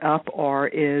caught up or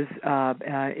is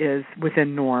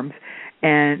within norms,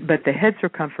 but the head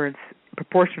circumference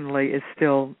proportionally is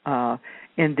still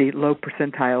in the low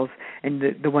percentiles, and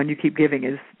the one you keep giving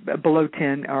is below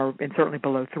 10 and certainly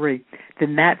below 3,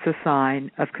 then that's a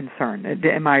sign of concern.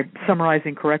 Am I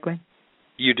summarizing correctly?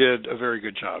 You did a very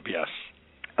good job, yes.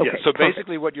 Okay, yeah, so perfect.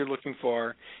 basically what you're looking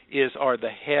for are the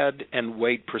head and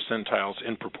weight percentiles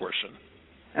in proportion.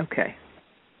 Okay,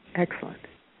 excellent.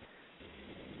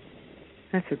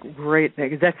 That's a great thing,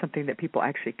 because that's something that people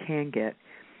actually can get.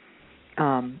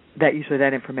 That usually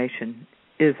that information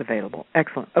is available.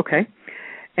 Excellent. Okay.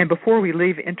 And before we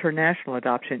leave international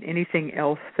adoption, anything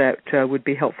else that would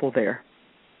be helpful there?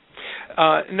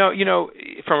 No,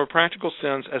 from a practical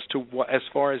sense, as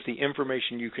far as the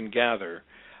information you can gather,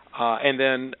 and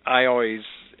then I always,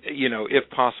 if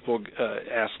possible,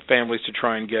 ask families to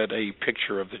try and get a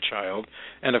picture of the child,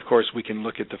 and of course we can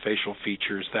look at the facial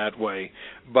features that way.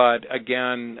 But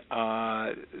again,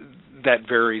 that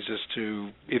varies as to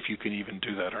if you can even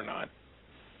do that or not.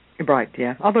 Right,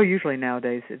 yeah. Although usually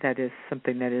nowadays that is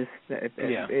something that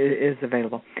is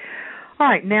available. All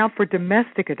right, now for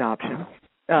domestic adoption,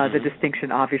 the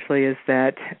distinction obviously is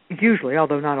that usually,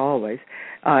 although not always,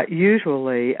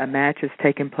 usually a match has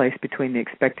taken place between the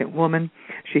expectant woman.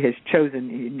 She has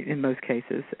chosen, in most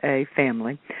cases, a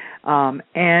family,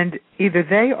 and either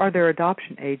they or their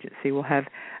adoption agency will have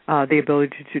the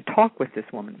ability to talk with this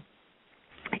woman.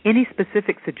 Any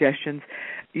specific suggestions?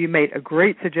 You made a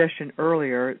great suggestion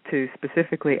earlier to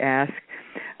specifically ask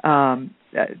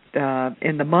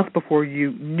in the month before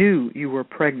you knew you were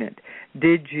pregnant,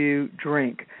 did you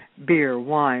drink beer,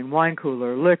 wine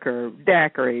cooler, liquor,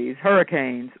 daiquiris,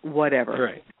 hurricanes,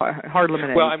 whatever, right. hard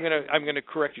lemonade? Well, I'm going to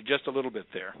correct you just a little bit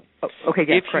there. Oh, okay,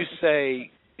 yeah, if you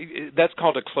say, that's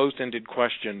called a closed-ended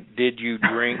question, did you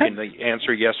drink, and the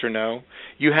answer yes or no,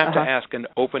 you have to ask an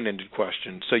open-ended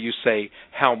question. So you say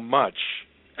how much,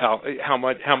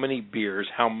 how many beers,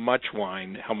 how much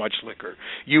wine, how much liquor.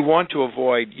 You want to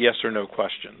avoid yes or no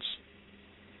questions.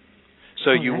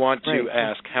 So you want to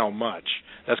ask how much.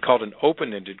 That's called an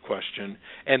open-ended question,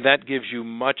 and that gives you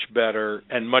much better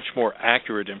and much more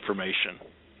accurate information.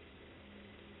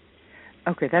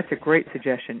 Okay, that's a great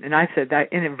suggestion. And I said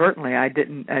that inadvertently. I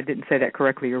didn't say that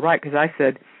correctly. You're right, because I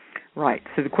said, right.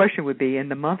 So the question would be, in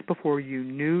the month before you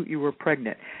knew you were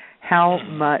pregnant, how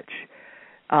much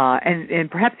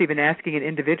and perhaps even asking it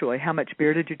individually, how much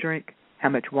beer did you drink? How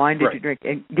much wine did you drink?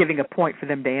 And giving a point for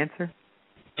them to answer?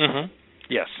 Mm-hmm.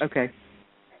 Yes. Okay.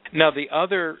 Now, the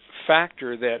other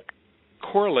factor that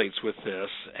correlates with this,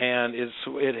 and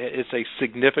it's a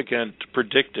significant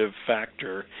predictive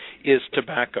factor, is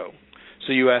tobacco.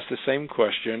 So you ask the same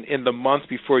question. In the month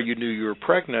before you knew you were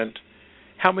pregnant,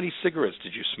 how many cigarettes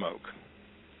did you smoke?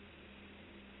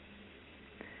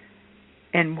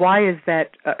 And why is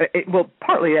that?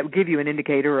 Partly that would give you an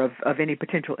indicator of any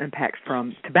potential impacts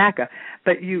from tobacco.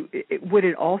 But would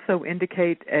it also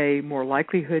indicate a more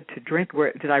likelihood to drink?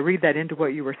 Did I read that into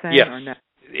what you were saying? Yes, or no?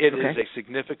 It is a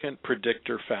significant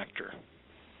predictive factor.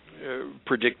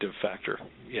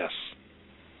 Yes.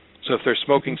 So if they're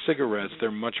smoking cigarettes,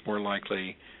 they're much more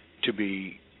likely to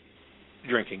be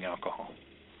drinking alcohol.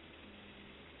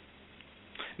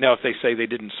 Now, if they say they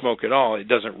didn't smoke at all, it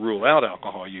doesn't rule out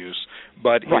alcohol use,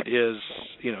 but it is,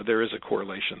 there is a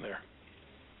correlation there.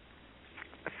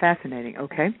 Fascinating.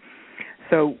 Okay.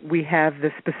 So we have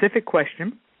the specific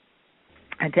question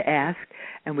and to ask,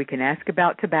 and we can ask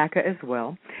about tobacco as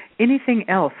well. Anything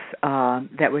else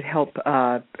that would help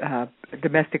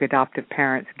domestic adoptive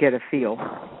parents get a feel?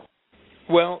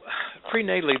 Well,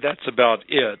 prenatally, that's about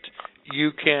it.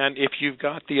 You can, if you've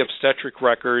got the obstetric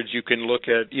records, you can look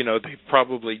at, they've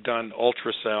probably done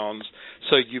ultrasounds,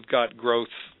 so you've got growth,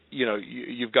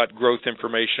 you've got growth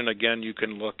information. Again, you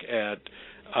can look at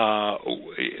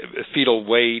fetal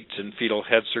weight and fetal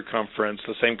head circumference,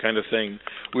 the same kind of thing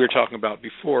we were talking about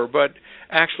before. But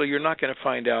actually, you're not going to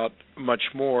find out much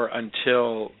more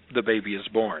until the baby is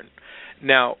born.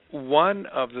 Now, one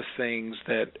of the things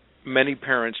that many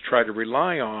parents try to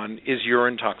rely on is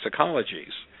urine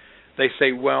toxicologies. They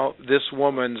say, well, this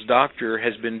woman's doctor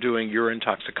has been doing urine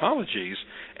toxicologies,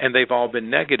 and they've all been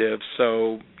negative,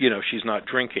 so, she's not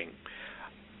drinking.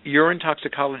 Urine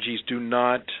toxicologies do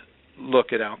not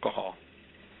look at alcohol.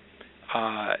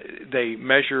 They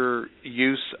measure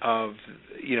use of,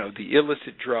 the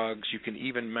illicit drugs. You can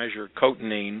even measure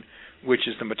cotinine, which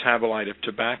is the metabolite of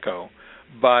tobacco.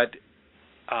 But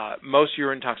most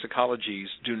urine toxicologies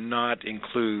do not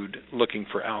include looking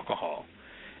for alcohol.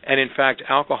 And in fact,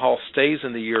 alcohol stays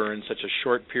in the urine such a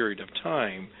short period of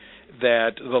time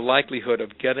that the likelihood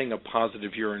of getting a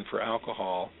positive urine for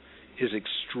alcohol is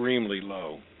extremely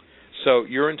low. So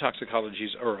urine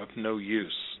toxicologies are of no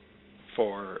use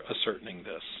for ascertaining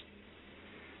this.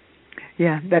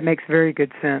 Yeah, that makes very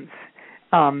good sense.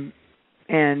 And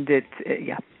and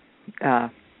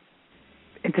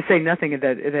to say nothing of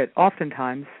that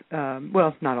oftentimes,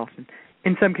 not often,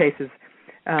 in some cases,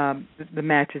 the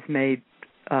match is made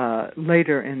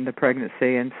later in the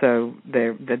pregnancy, and so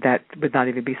that would not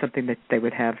even be something that they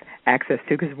would have access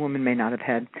to because the woman may not have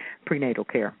had prenatal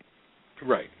care.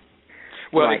 Right.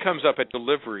 Well, It comes up at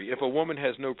delivery. If a woman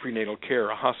has no prenatal care,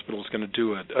 a hospital is going to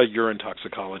do a urine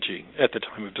toxicology at the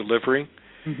time of delivery.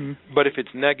 Mm-hmm. But if it's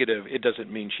negative, it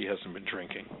doesn't mean she hasn't been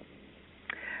drinking.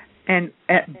 And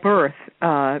at birth,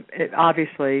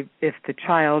 obviously, if the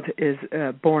child is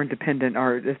born dependent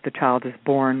or if the child is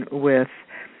born with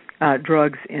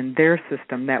drugs in their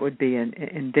system, that would be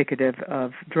indicative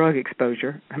of drug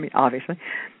exposure. I mean, obviously.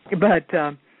 But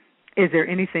is there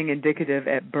anything indicative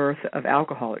at birth of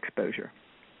alcohol exposure?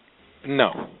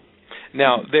 No.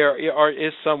 Now, there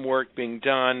is some work being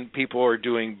done. People are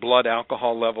doing blood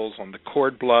alcohol levels on the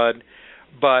cord blood.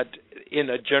 But in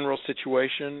a general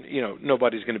situation,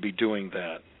 nobody's going to be doing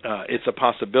that. It's a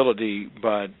possibility,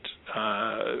 but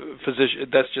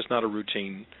that's just not a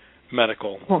routine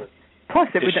medical plus,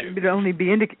 it issue. would only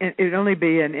be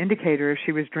an indicator if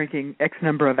she was drinking X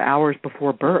number of hours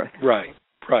before birth. Right.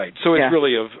 So it's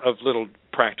really of little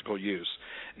practical use.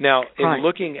 Now, in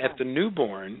looking at the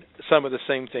newborn, some of the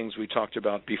same things we talked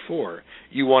about before.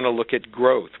 You want to look at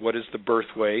growth. What is the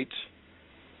birth weight,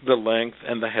 the length,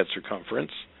 and the head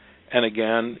circumference? And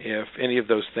again, if any of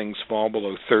those things fall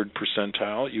below third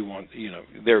percentile,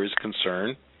 there is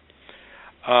concern.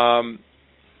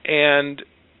 And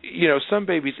some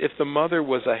babies, if the mother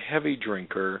was a heavy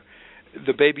drinker,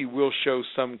 the baby will show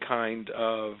some kind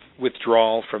of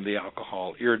withdrawal from the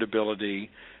alcohol, irritability,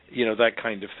 that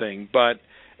kind of thing. But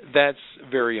that's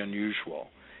very unusual.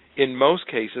 In most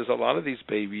cases, a lot of these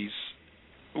babies,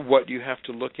 what you have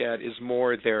to look at is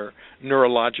more their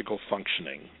neurological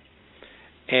functioning.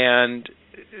 And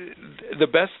the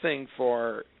best thing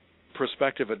for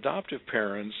prospective adoptive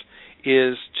parents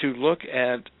is to look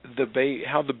at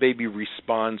how the baby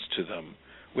responds to them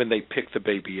when they pick the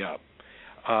baby up.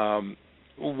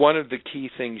 One of the key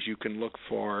things you can look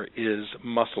for is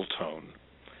muscle tone.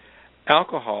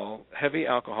 heavy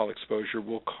alcohol exposure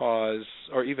will cause,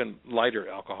 or even lighter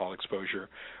alcohol exposure,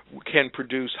 can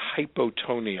produce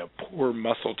hypotonia, poor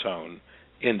muscle tone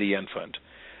in the infant.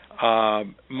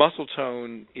 Muscle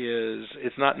tone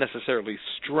it's not necessarily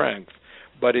strength,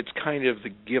 but it's kind of the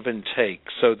give and take,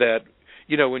 so that,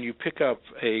 when you pick up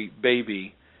a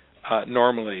baby,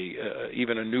 normally,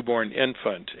 even a newborn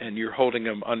infant, and you're holding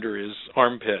him under his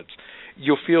armpits,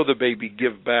 you'll feel the baby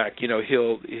give back.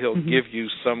 He'll give you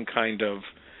some kind of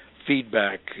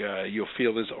feedback. You'll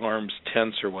feel his arms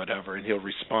tense or whatever, and he'll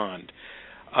respond.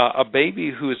 A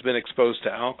baby who has been exposed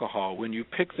to alcohol, when you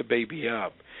pick the baby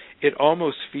up, it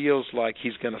almost feels like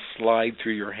he's going to slide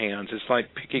through your hands. It's like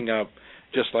picking up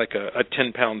just like a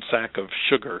 10-pound sack of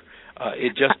sugar. It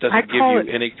just doesn't give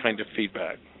you any kind of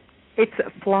feedback. It's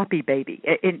a floppy baby,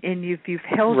 and if you've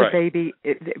held right. a baby,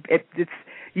 it's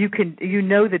you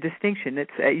know the distinction.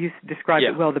 It's you described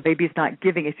it well. The baby's not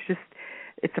giving. It's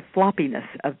a floppiness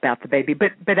about the baby.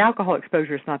 But alcohol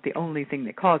exposure is not the only thing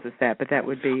that causes that. But that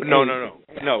would be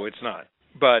no, it's not.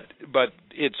 But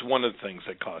it's one of the things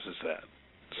that causes that.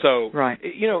 So right.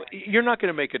 You're not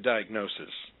going to make a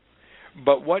diagnosis.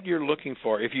 But what you're looking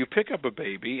for, if you pick up a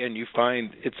baby and you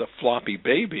find it's a floppy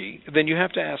baby, then you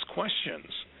have to ask questions.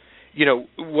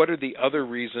 What are the other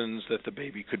reasons that the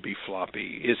baby could be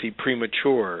floppy? Is he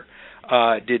premature?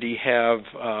 Did he have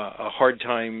a hard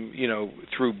time,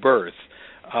 through birth?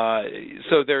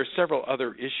 So there are several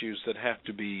other issues that have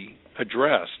to be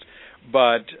addressed,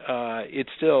 but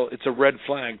it's a red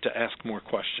flag to ask more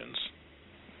questions.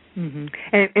 Mm-hmm.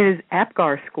 And is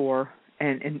APGAR score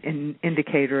an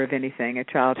indicator of anything? A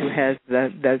child who has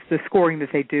the scoring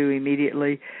that they do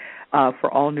immediately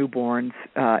for all newborns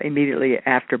immediately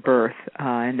after birth,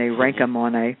 and they rank them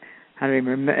on how do you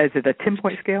remember? Is it a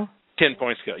 10-point scale?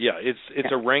 10-point scale, yeah.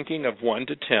 It's a ranking of 1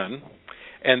 to 10,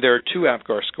 and there are two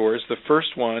APGAR scores. The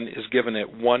first one is given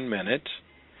at 1 minute,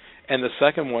 and the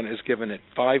second one is given at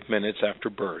 5 minutes after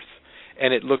birth.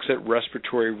 And it looks at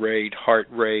respiratory rate, heart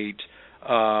rate,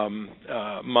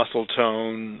 muscle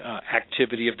tone,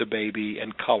 activity of the baby,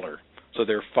 and color. So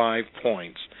there are 5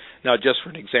 points. Now, just for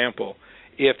an example,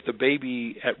 if the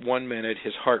baby at 1 minute,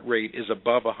 his heart rate is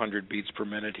above 100 beats per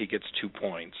minute, he gets 2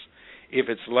 points. If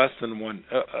it's less than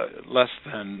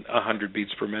 100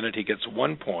 beats per minute, he gets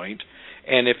 1 point.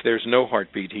 And if there's no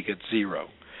heartbeat, he gets 0.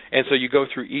 And so you go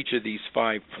through each of these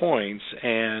 5 points,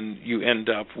 and you end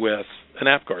up with an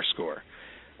APGAR score.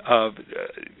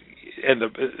 And the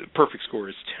perfect score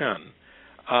is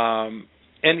 10.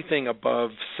 Anything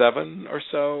above 7 or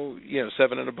so,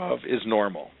 7 and above, is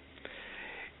normal.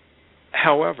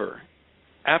 However,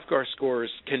 APGAR scores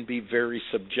can be very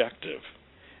subjective,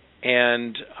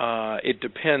 and it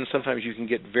depends. Sometimes you can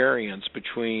get variance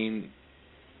between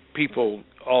people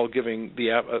all giving the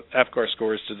APGAR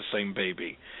scores to the same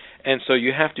baby. And so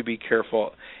you have to be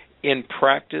careful. In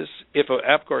practice, if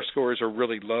APGAR scores are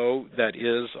really low, that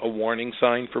is a warning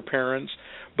sign for parents.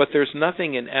 But there's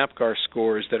nothing in APGAR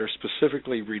scores that are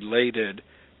specifically related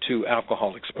to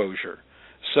alcohol exposure.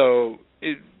 So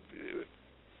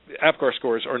APGAR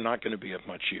scores are not going to be of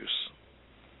much use.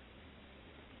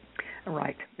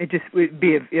 Right. It just would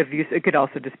be of use. It could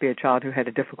also just be a child who had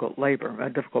a difficult labor, a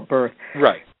difficult birth.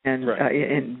 Right. And right.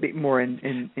 And be more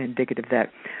indicative of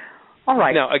that. All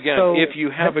right. Now, again, if you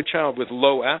have a child with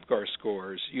low APGAR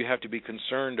scores, you have to be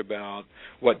concerned about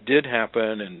what did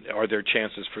happen and are there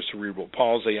chances for cerebral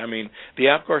palsy. I mean, the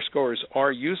APGAR scores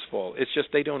are useful. It's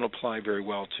just they don't apply very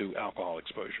well to alcohol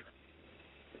exposure.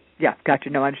 Yeah, gotcha.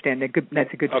 No, I understand.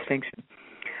 That's a good distinction.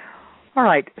 All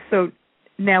right. So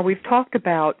now we've talked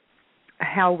about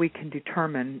how we can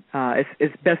determine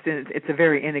it's best. It's a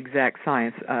very inexact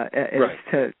science right.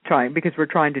 to try, because we're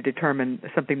trying to determine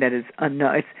something that is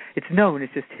unknown. It's known.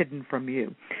 It's just hidden from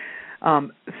you.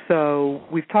 So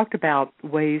we've talked about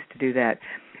ways to do that.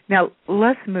 Now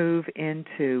let's move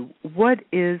into what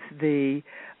is the.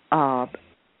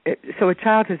 So a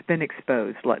child has been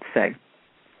exposed, let's say.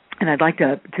 And I'd like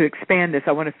to expand this.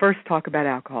 I want to first talk about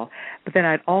alcohol, but then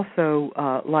I'd also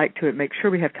like to make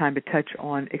sure we have time to touch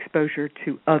on exposure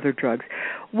to other drugs.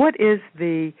 What is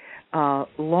the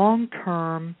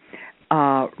long-term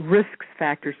risk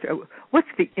factors? What's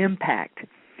the impact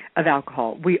of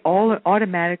alcohol? We all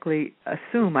automatically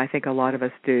assume, I think a lot of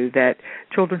us do, that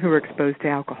children who are exposed to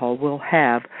alcohol will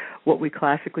have what we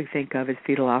classically think of as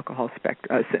fetal alcohol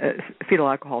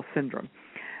syndrome,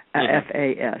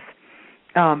 FAS.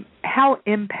 How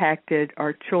impacted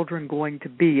are children going to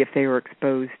be if they are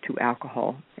exposed to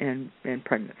alcohol in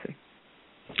pregnancy?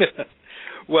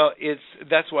 Well,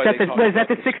 that's why is that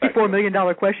the $64 million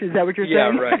question? Is that what you're saying?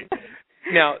 Yeah, right.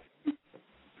 Now,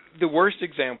 the worst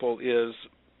example is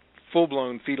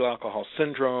full-blown fetal alcohol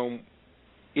syndrome.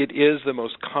 It is the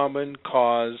most common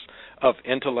cause of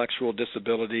intellectual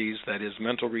disabilities, that is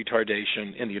mental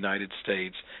retardation, in the United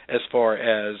States as far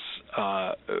as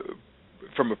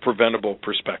from a preventable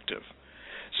perspective.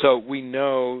 So we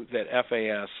know that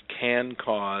FAS can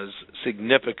cause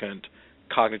significant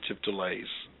cognitive delays,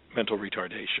 mental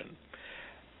retardation.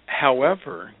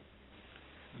 However,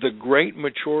 the great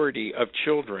majority of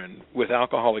children with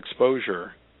alcohol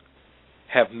exposure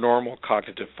have normal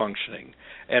cognitive functioning.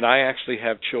 And I actually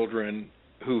have children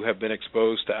who have been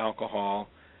exposed to alcohol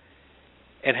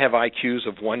and have IQs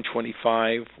of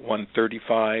 125,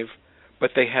 135,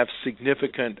 but they have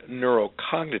significant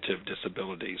neurocognitive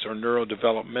disabilities or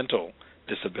neurodevelopmental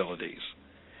disabilities.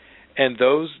 And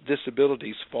those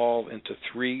disabilities fall into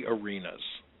three arenas.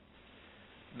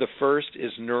 The first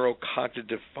is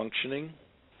neurocognitive functioning,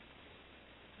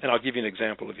 and I'll give you an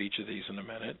example of each of these in a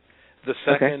minute. The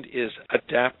second is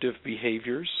adaptive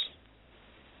behaviors,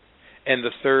 and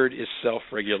the third is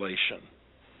self-regulation.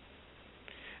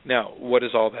 Now, what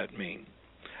does all that mean?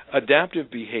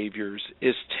 Adaptive behaviors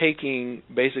is taking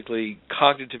basically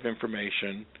cognitive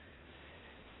information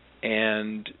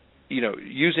and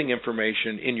using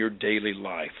information in your daily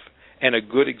life. And a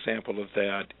good example of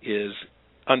that is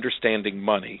understanding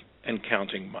money and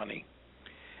counting money.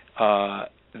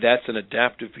 That's an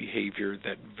adaptive behavior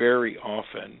that very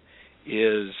often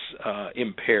is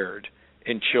impaired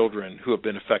in children who have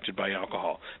been affected by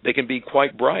alcohol. They can be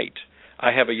quite bright.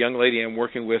 I have a young lady I'm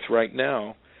working with right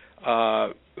now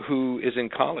who is in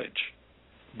college,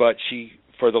 but she,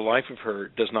 for the life of her,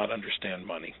 does not understand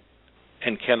money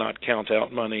and cannot count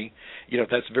out money.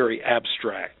 That's very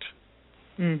abstract.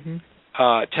 Mm-hmm.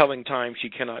 Telling time, she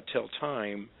cannot tell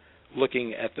time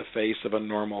looking at the face of a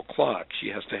normal clock. She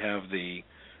has to have the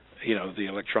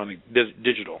electronic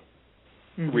digital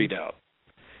readout,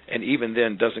 and even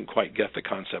then doesn't quite get the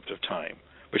concept of time.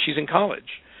 But she's in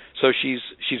college, so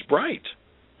she's bright,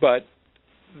 but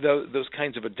those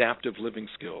kinds of adaptive living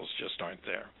skills just aren't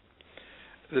there.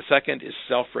 The second is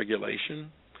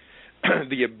self-regulation,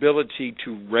 the ability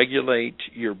to regulate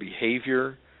your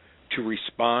behavior, to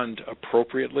respond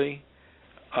appropriately.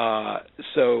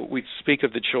 So we speak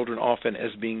of the children often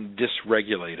as being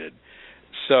dysregulated,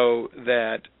 so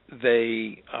that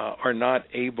they are not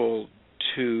able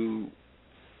to,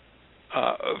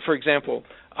 for example,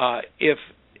 if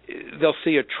they'll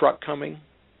see a truck coming,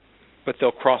 but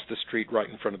they'll cross the street right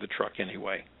in front of the truck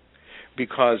anyway,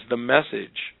 because the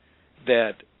message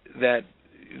that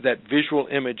visual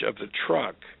image of the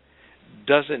truck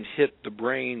doesn't hit the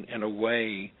brain in a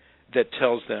way that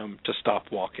tells them to stop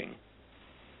walking.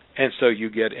 And so you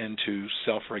get into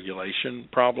self-regulation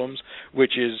problems,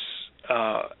 which is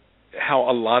how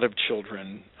a lot of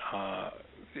children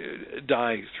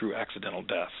die through accidental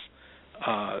death,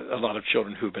 a lot of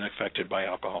children who've been affected by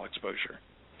alcohol exposure.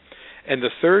 And the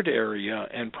third area,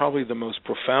 and probably the most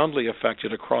profoundly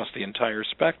affected across the entire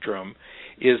spectrum,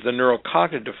 is the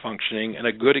neurocognitive functioning, and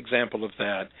a good example of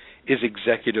that is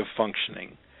executive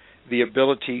functioning, the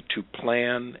ability to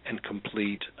plan and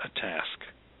complete a task,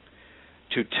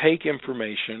 to take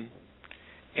information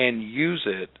and use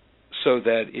it so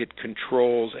that it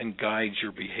controls and guides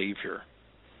your behavior.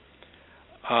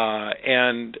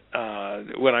 And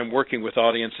when I'm working with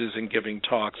audiences and giving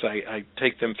talks, I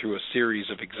take them through a series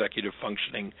of executive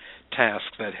functioning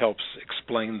tasks that helps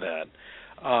explain that.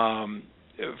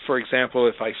 For example,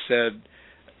 if I said,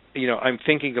 I'm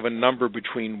thinking of a number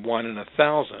between 1 and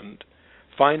 1,000,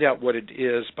 find out what it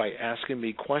is by asking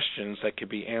me questions that can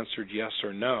be answered yes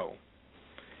or no.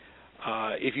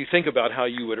 If you think about how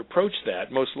you would approach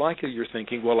that, most likely you're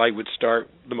thinking, well, I would start,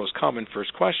 the most common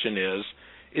first question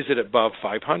is it above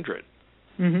 500?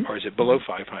 Mm-hmm. Or is it below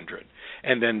 500?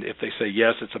 And then if they say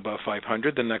yes, it's above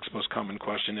 500, the next most common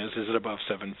question is it above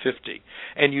 750?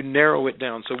 And you narrow it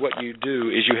down. So what you do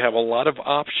is you have a lot of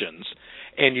options,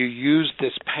 and you use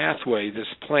this pathway, this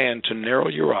plan, to narrow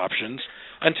your options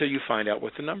until you find out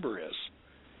what the number is.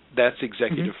 That's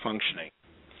executive functioning.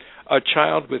 A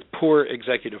child with poor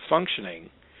executive functioning,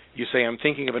 you say, I'm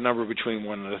thinking of a number between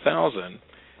 1 and 1,000,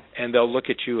 and they'll look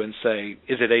at you and say,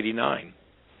 is it 89?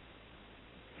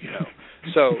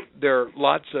 So there are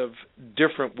lots of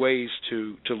different ways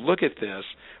to look at this,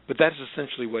 but that's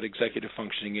essentially what executive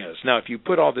functioning is. Now, if you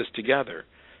put all this together,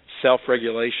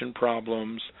 self-regulation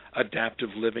problems, adaptive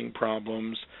living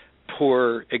problems,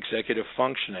 poor executive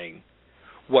functioning,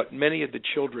 what many of the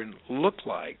children look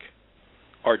like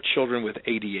are children with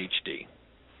ADHD,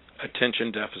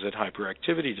 attention deficit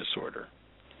hyperactivity disorder,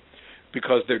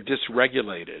 because they're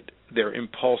dysregulated, they're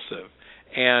impulsive,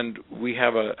 And we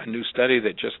have a new study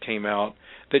that just came out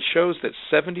that shows that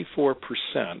 74%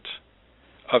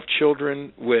 of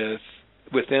children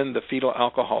within the fetal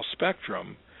alcohol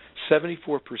spectrum,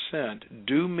 74%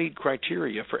 do meet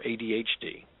criteria for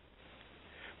ADHD.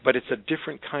 But it's a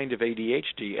different kind of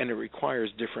ADHD, and it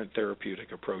requires different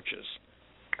therapeutic approaches.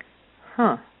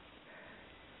 Huh.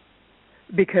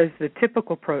 Because the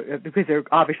typical because there are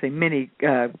obviously many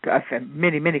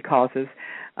causes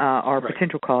or right.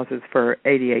 potential causes for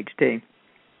ADHD.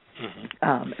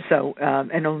 Mm-hmm.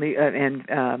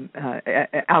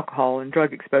 Alcohol and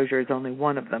drug exposure is only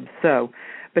one of them. So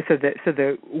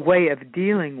the way of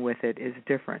dealing with it is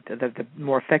different. The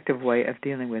more effective way of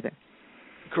dealing with it.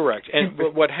 Correct. And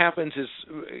what happens is,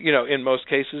 in most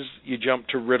cases, you jump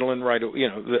to Ritalin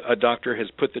a doctor has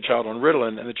put the child on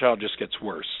Ritalin, and the child just gets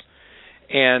worse.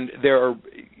 And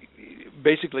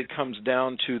basically comes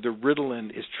down to the Ritalin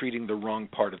is treating the wrong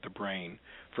part of the brain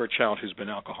for a child who's been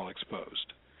alcohol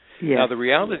exposed. Yes. Now, the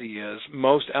reality is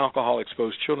most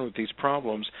alcohol-exposed children with these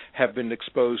problems have been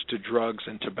exposed to drugs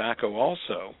and tobacco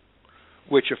also,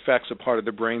 which affects a part of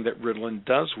the brain that Ritalin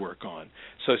does work on.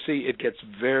 So, see, it gets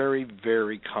very,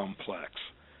 very complex.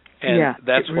 And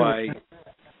that's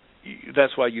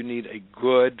why you need a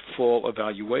good, full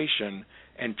evaluation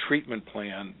and treatment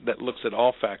plan that looks at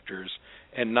all factors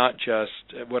and not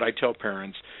just what I tell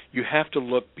parents. You have to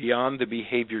look beyond the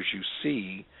behaviors you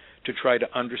see to try to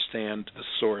understand the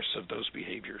source of those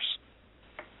behaviors.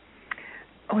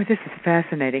 Oh, this is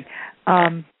fascinating.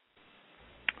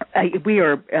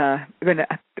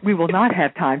 We will not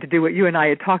have time to do what you and I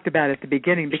had talked about at the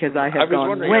beginning because I have gone way. I was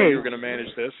wondering how you were going to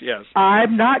manage this. Yes,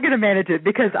 I'm not going to manage it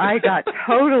because I got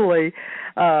totally.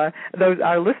 Our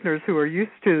listeners who are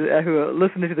used to who are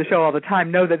listening to the show all the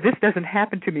time know that this doesn't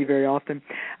happen to me very often.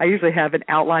 I usually have an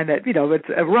outline that it's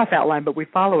a rough outline, but we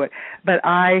follow it. But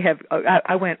I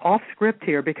went off script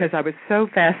here because I was so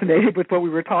fascinated with what we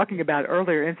were talking about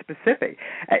earlier in specific,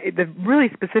 the really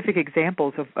specific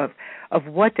examples of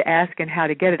what to ask and how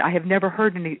to get it. I have never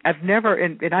heard any. I've never,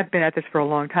 and I've been at this for a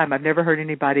long time. I've never heard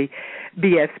anybody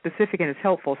be as specific and as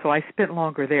helpful. So I spent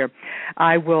longer there.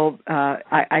 I will.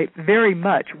 I very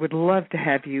much would love to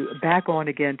have you back on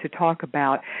again to talk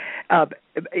about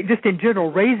just in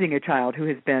general raising a child who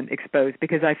has been exposed,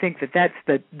 because I think that's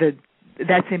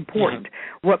important.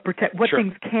 Mm-hmm. What Sure.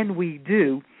 things can we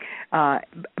do?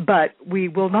 But we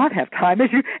will not have time,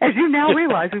 as you now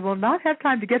realize, we will not have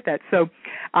time to get that. So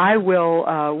I will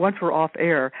once we're off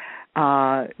air.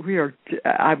 I'm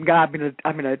going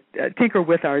to tinker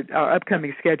with our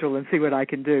upcoming schedule and see what I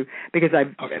can do, because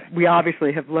we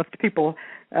obviously have left people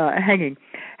hanging.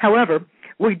 However,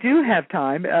 we do have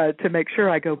time to make sure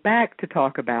I go back to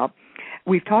talk about.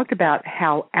 We've talked about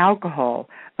how alcohol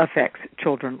affects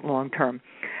children long term,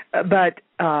 but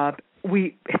the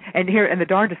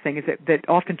darndest thing is that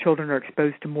often children are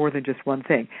exposed to more than just one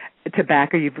thing.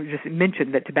 Tobacco, you've just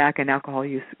mentioned that tobacco and alcohol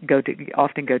use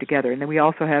often go together. And then we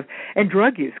also have, and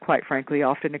drug use, quite frankly,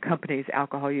 often accompanies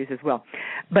alcohol use as well.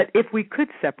 But if we could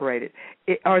separate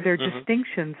it, are there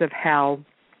distinctions of how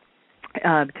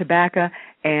tobacco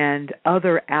and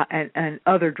other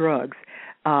drugs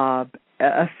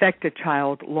affect a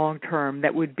child long term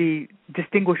that would be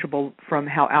distinguishable from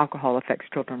how alcohol affects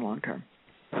children long term?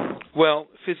 Well,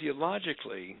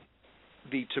 physiologically,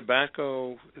 the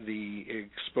tobacco, the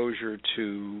exposure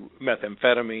to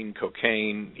methamphetamine,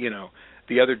 cocaine,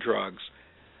 the other drugs,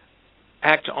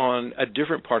 act on a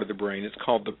different part of the brain. It's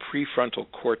called the prefrontal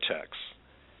cortex,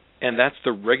 and that's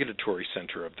the regulatory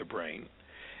center of the brain.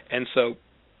 And so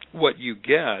what you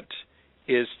get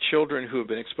is children who have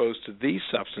been exposed to these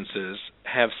substances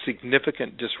have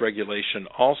significant dysregulation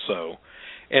also,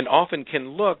 and often can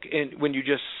look, when you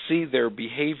just see their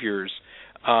behaviors,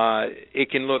 it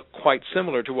can look quite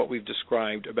similar to what we've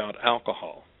described about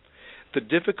alcohol. The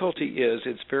difficulty is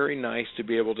it's very nice to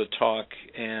be able to talk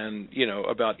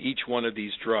about each one of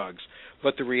these drugs,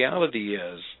 but the reality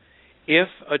is if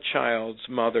a child's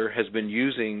mother has been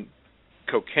using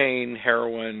cocaine,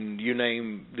 heroin, you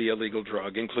name the illegal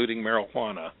drug, including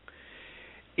marijuana,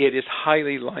 it is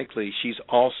highly likely she's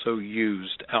also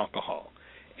used alcohol.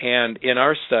 And in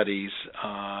our studies,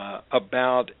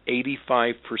 about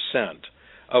 85%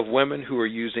 of women who are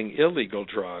using illegal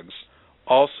drugs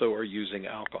also are using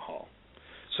alcohol.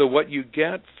 So what you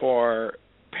get for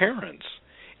parents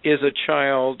is a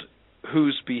child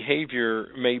whose behavior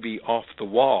may be off the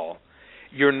wall.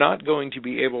 You're not going to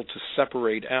be able to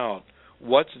separate out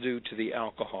what's due to the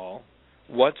alcohol,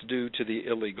 what's due to the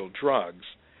illegal drugs,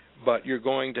 but you're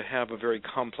going to have a very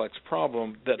complex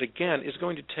problem that, again, is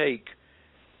going to take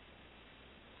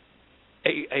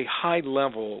a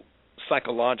high-level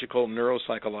psychological,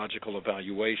 neuropsychological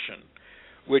evaluation,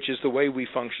 which is the way we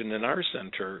function in our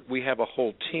center. We have a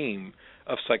whole team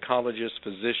of psychologists,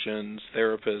 physicians,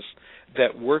 therapists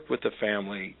that work with the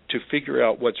family to figure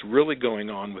out what's really going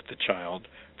on with the child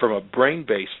from a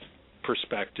brain-based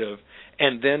perspective,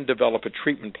 and then develop a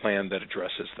treatment plan that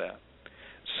addresses that.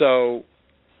 So,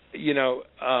 in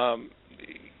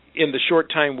the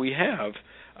short time we have,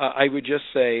 I would just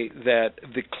say that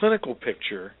the clinical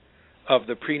picture of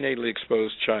the prenatally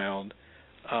exposed child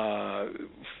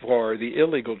for the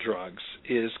illegal drugs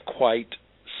is quite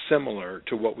similar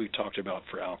to what we've talked about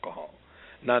for alcohol.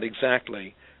 Not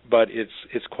exactly, but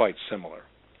it's quite similar.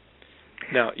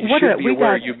 Now, you should be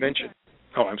aware, you mentioned...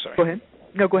 Oh, I'm sorry. Go ahead.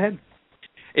 No, go ahead.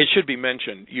 It should be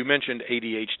mentioned, you mentioned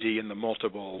ADHD and the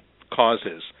multiple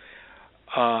causes.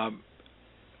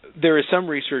 There is some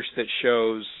research that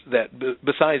shows that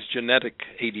besides genetic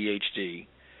ADHD,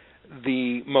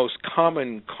 the most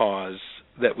common cause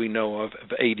that we know of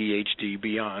ADHD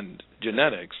beyond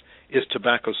genetics is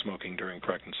tobacco smoking during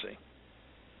pregnancy.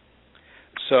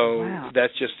 So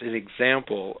That's just an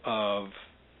example of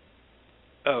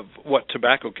what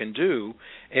tobacco can do,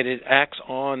 and it acts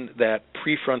on that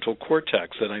prefrontal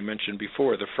cortex that I mentioned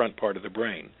before, the front part of the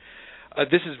brain.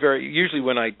 This is usually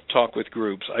when I talk with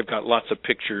groups, I've got lots of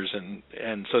pictures,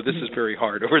 and so this is very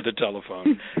hard over the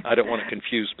telephone. I don't want to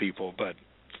confuse people, but...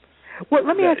 Well,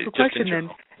 let me ask you a question then.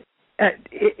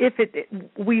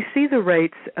 We see the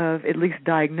rates of at least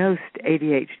diagnosed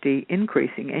ADHD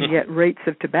increasing, and yet rates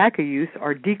of tobacco use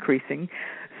are decreasing.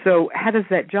 So how does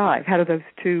that jive? How do those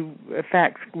two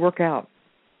facts work out?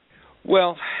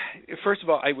 Well, first of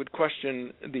all, I would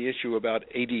question the issue about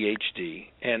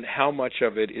ADHD and how much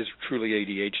of it is truly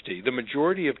ADHD. The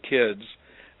majority of kids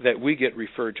that we get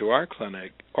referred to our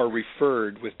clinic are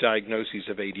referred with diagnoses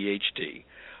of ADHD.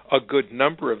 A good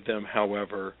number of them,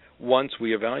 however, once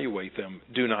we evaluate them,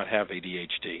 do not have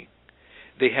ADHD.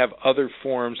 They have other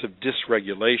forms of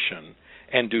dysregulation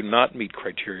and do not meet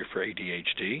criteria for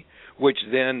ADHD, which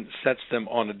then sets them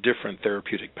on a different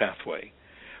therapeutic pathway.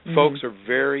 Mm-hmm. Folks are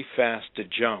very fast to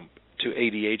jump to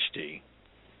ADHD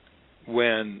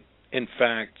when, in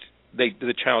fact,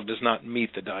 the child does not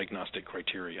meet the diagnostic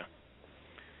criteria.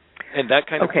 And that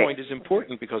kind of point is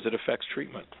important because it affects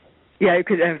treatment. Yeah,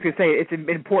 because I was going to say it's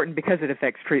important because it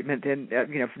affects treatment, and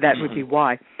that would be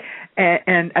why.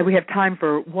 And we have time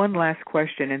for one last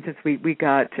question, and since we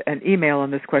got an email on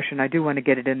this question, I do want to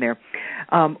get it in there,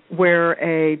 where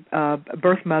a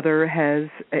birth mother has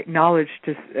acknowledged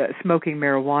smoking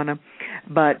marijuana,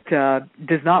 but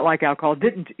does not like alcohol,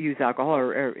 didn't use alcohol,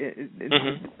 or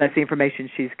that's the information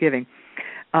she's giving.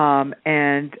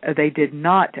 And they did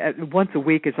not, once a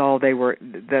week is all they were,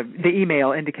 the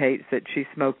email indicates that she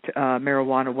smoked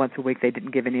marijuana once a week. They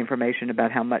didn't give any information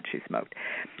about how much she smoked.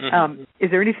 Mm-hmm.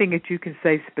 Is there anything that you can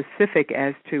say specific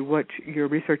as to what your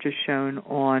research has shown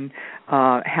on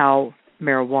how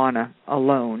marijuana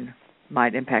alone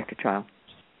might impact a child?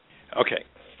 Okay.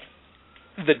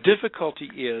 The difficulty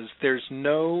is there's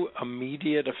no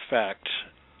immediate effect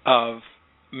of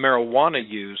marijuana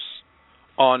use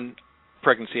on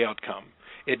pregnancy outcome.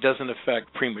 It doesn't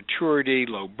affect prematurity,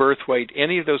 low birth weight,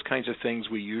 any of those kinds of things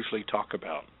we usually talk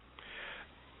about.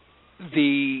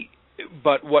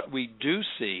 But what we do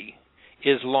see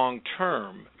is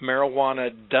long-term,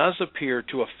 marijuana does appear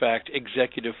to affect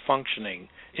executive functioning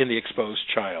in the exposed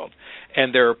child.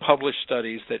 And there are published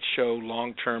studies that show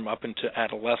long-term up into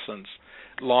adolescence,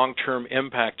 long-term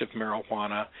impact of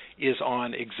marijuana is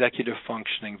on executive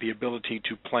functioning, the ability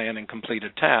to plan and complete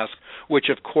a task, which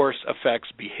of course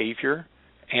affects behavior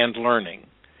and learning.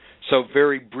 So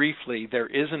very briefly, there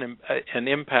is an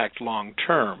impact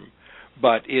long-term,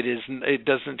 but it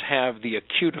doesn't have the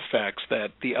acute effects that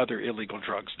the other illegal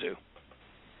drugs do.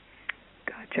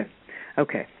 Gotcha.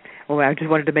 Okay. Well, I just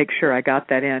wanted to make sure I got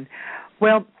that in.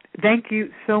 Well, thank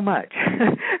you so much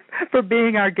for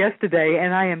being our guest today,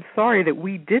 and I am sorry that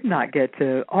we did not get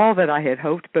to all that I had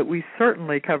hoped, but we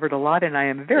certainly covered a lot, and I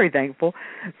am very thankful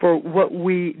for what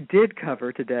we did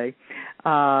cover today.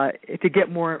 To get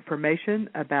more information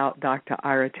about Dr.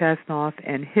 Ira Chasnoff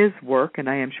and his work, and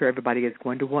I am sure everybody is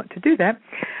going to want to do that,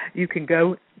 you can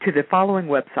go to the following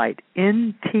website,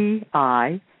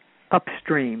 NTI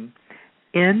Upstream,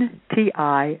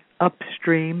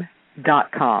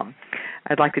 NTIupstream.com.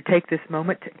 I'd like to take this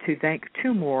moment to thank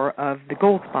two more of the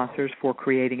gold sponsors for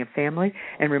Creating a Family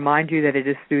and remind you that it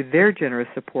is through their generous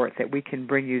support that we can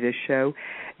bring you this show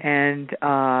and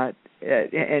all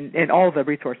the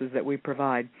resources that we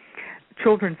provide.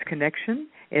 Children's Connection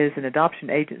It is an adoption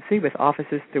agency with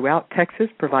offices throughout Texas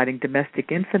providing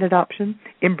domestic infant adoption,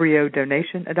 embryo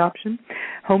donation adoption,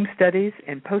 home studies,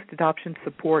 and post-adoption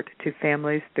support to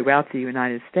families throughout the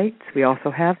United States. We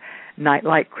also have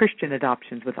Nightlight Christian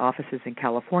Adoptions with offices in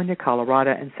California,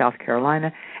 Colorado, and South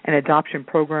Carolina, and adoption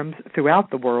programs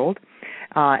throughout the world,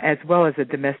 as well as a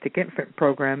domestic infant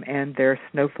program and their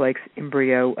Snowflakes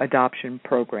embryo adoption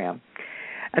program.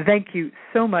 Thank you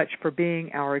so much for being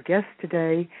our guest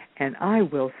today, and I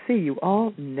will see you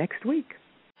all next week.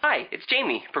 Hi, it's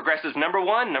Jamie, Progressive's #1,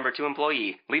 #2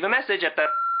 employee. Leave a message at the...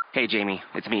 Hey, Jamie,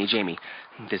 it's me, Jamie.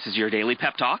 This is your daily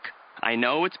pep talk. I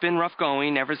know it's been rough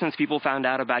going ever since people found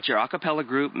out about your a cappella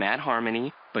group, Mad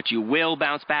Harmony, but you will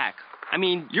bounce back. I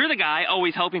mean, you're the guy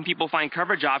always helping people find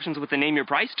coverage options with the Name Your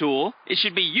Price tool. It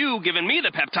should be you giving me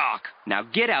the pep talk. Now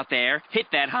get out there, hit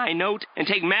that high note, and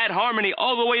take Mad Harmony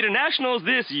all the way to nationals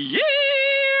this year!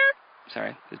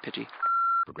 Sorry, it's pitchy.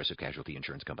 Progressive Casualty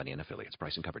Insurance Company and Affiliates.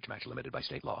 Price and coverage match limited by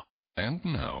state law. And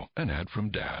now, an ad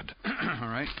from Dad. All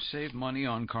right, save money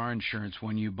on car insurance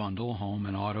when you bundle home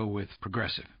and auto with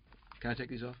Progressive. Can I take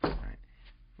these off? All right.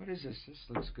 What is this? This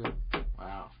looks good.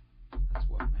 Wow. That's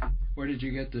what, man. Where did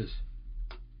you get this?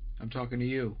 I'm talking to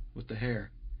you with the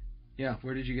hair. Yeah,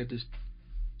 where did you get this?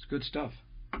 It's good stuff.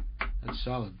 That's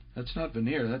solid. That's not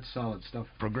veneer. That's solid stuff.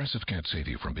 Progressive can't save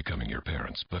you from becoming your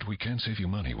parents, but we can save you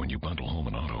money when you bundle home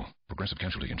and auto. Progressive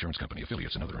Casualty Insurance Company,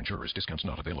 Affiliates, and other insurers. Discounts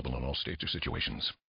not available in all states or situations.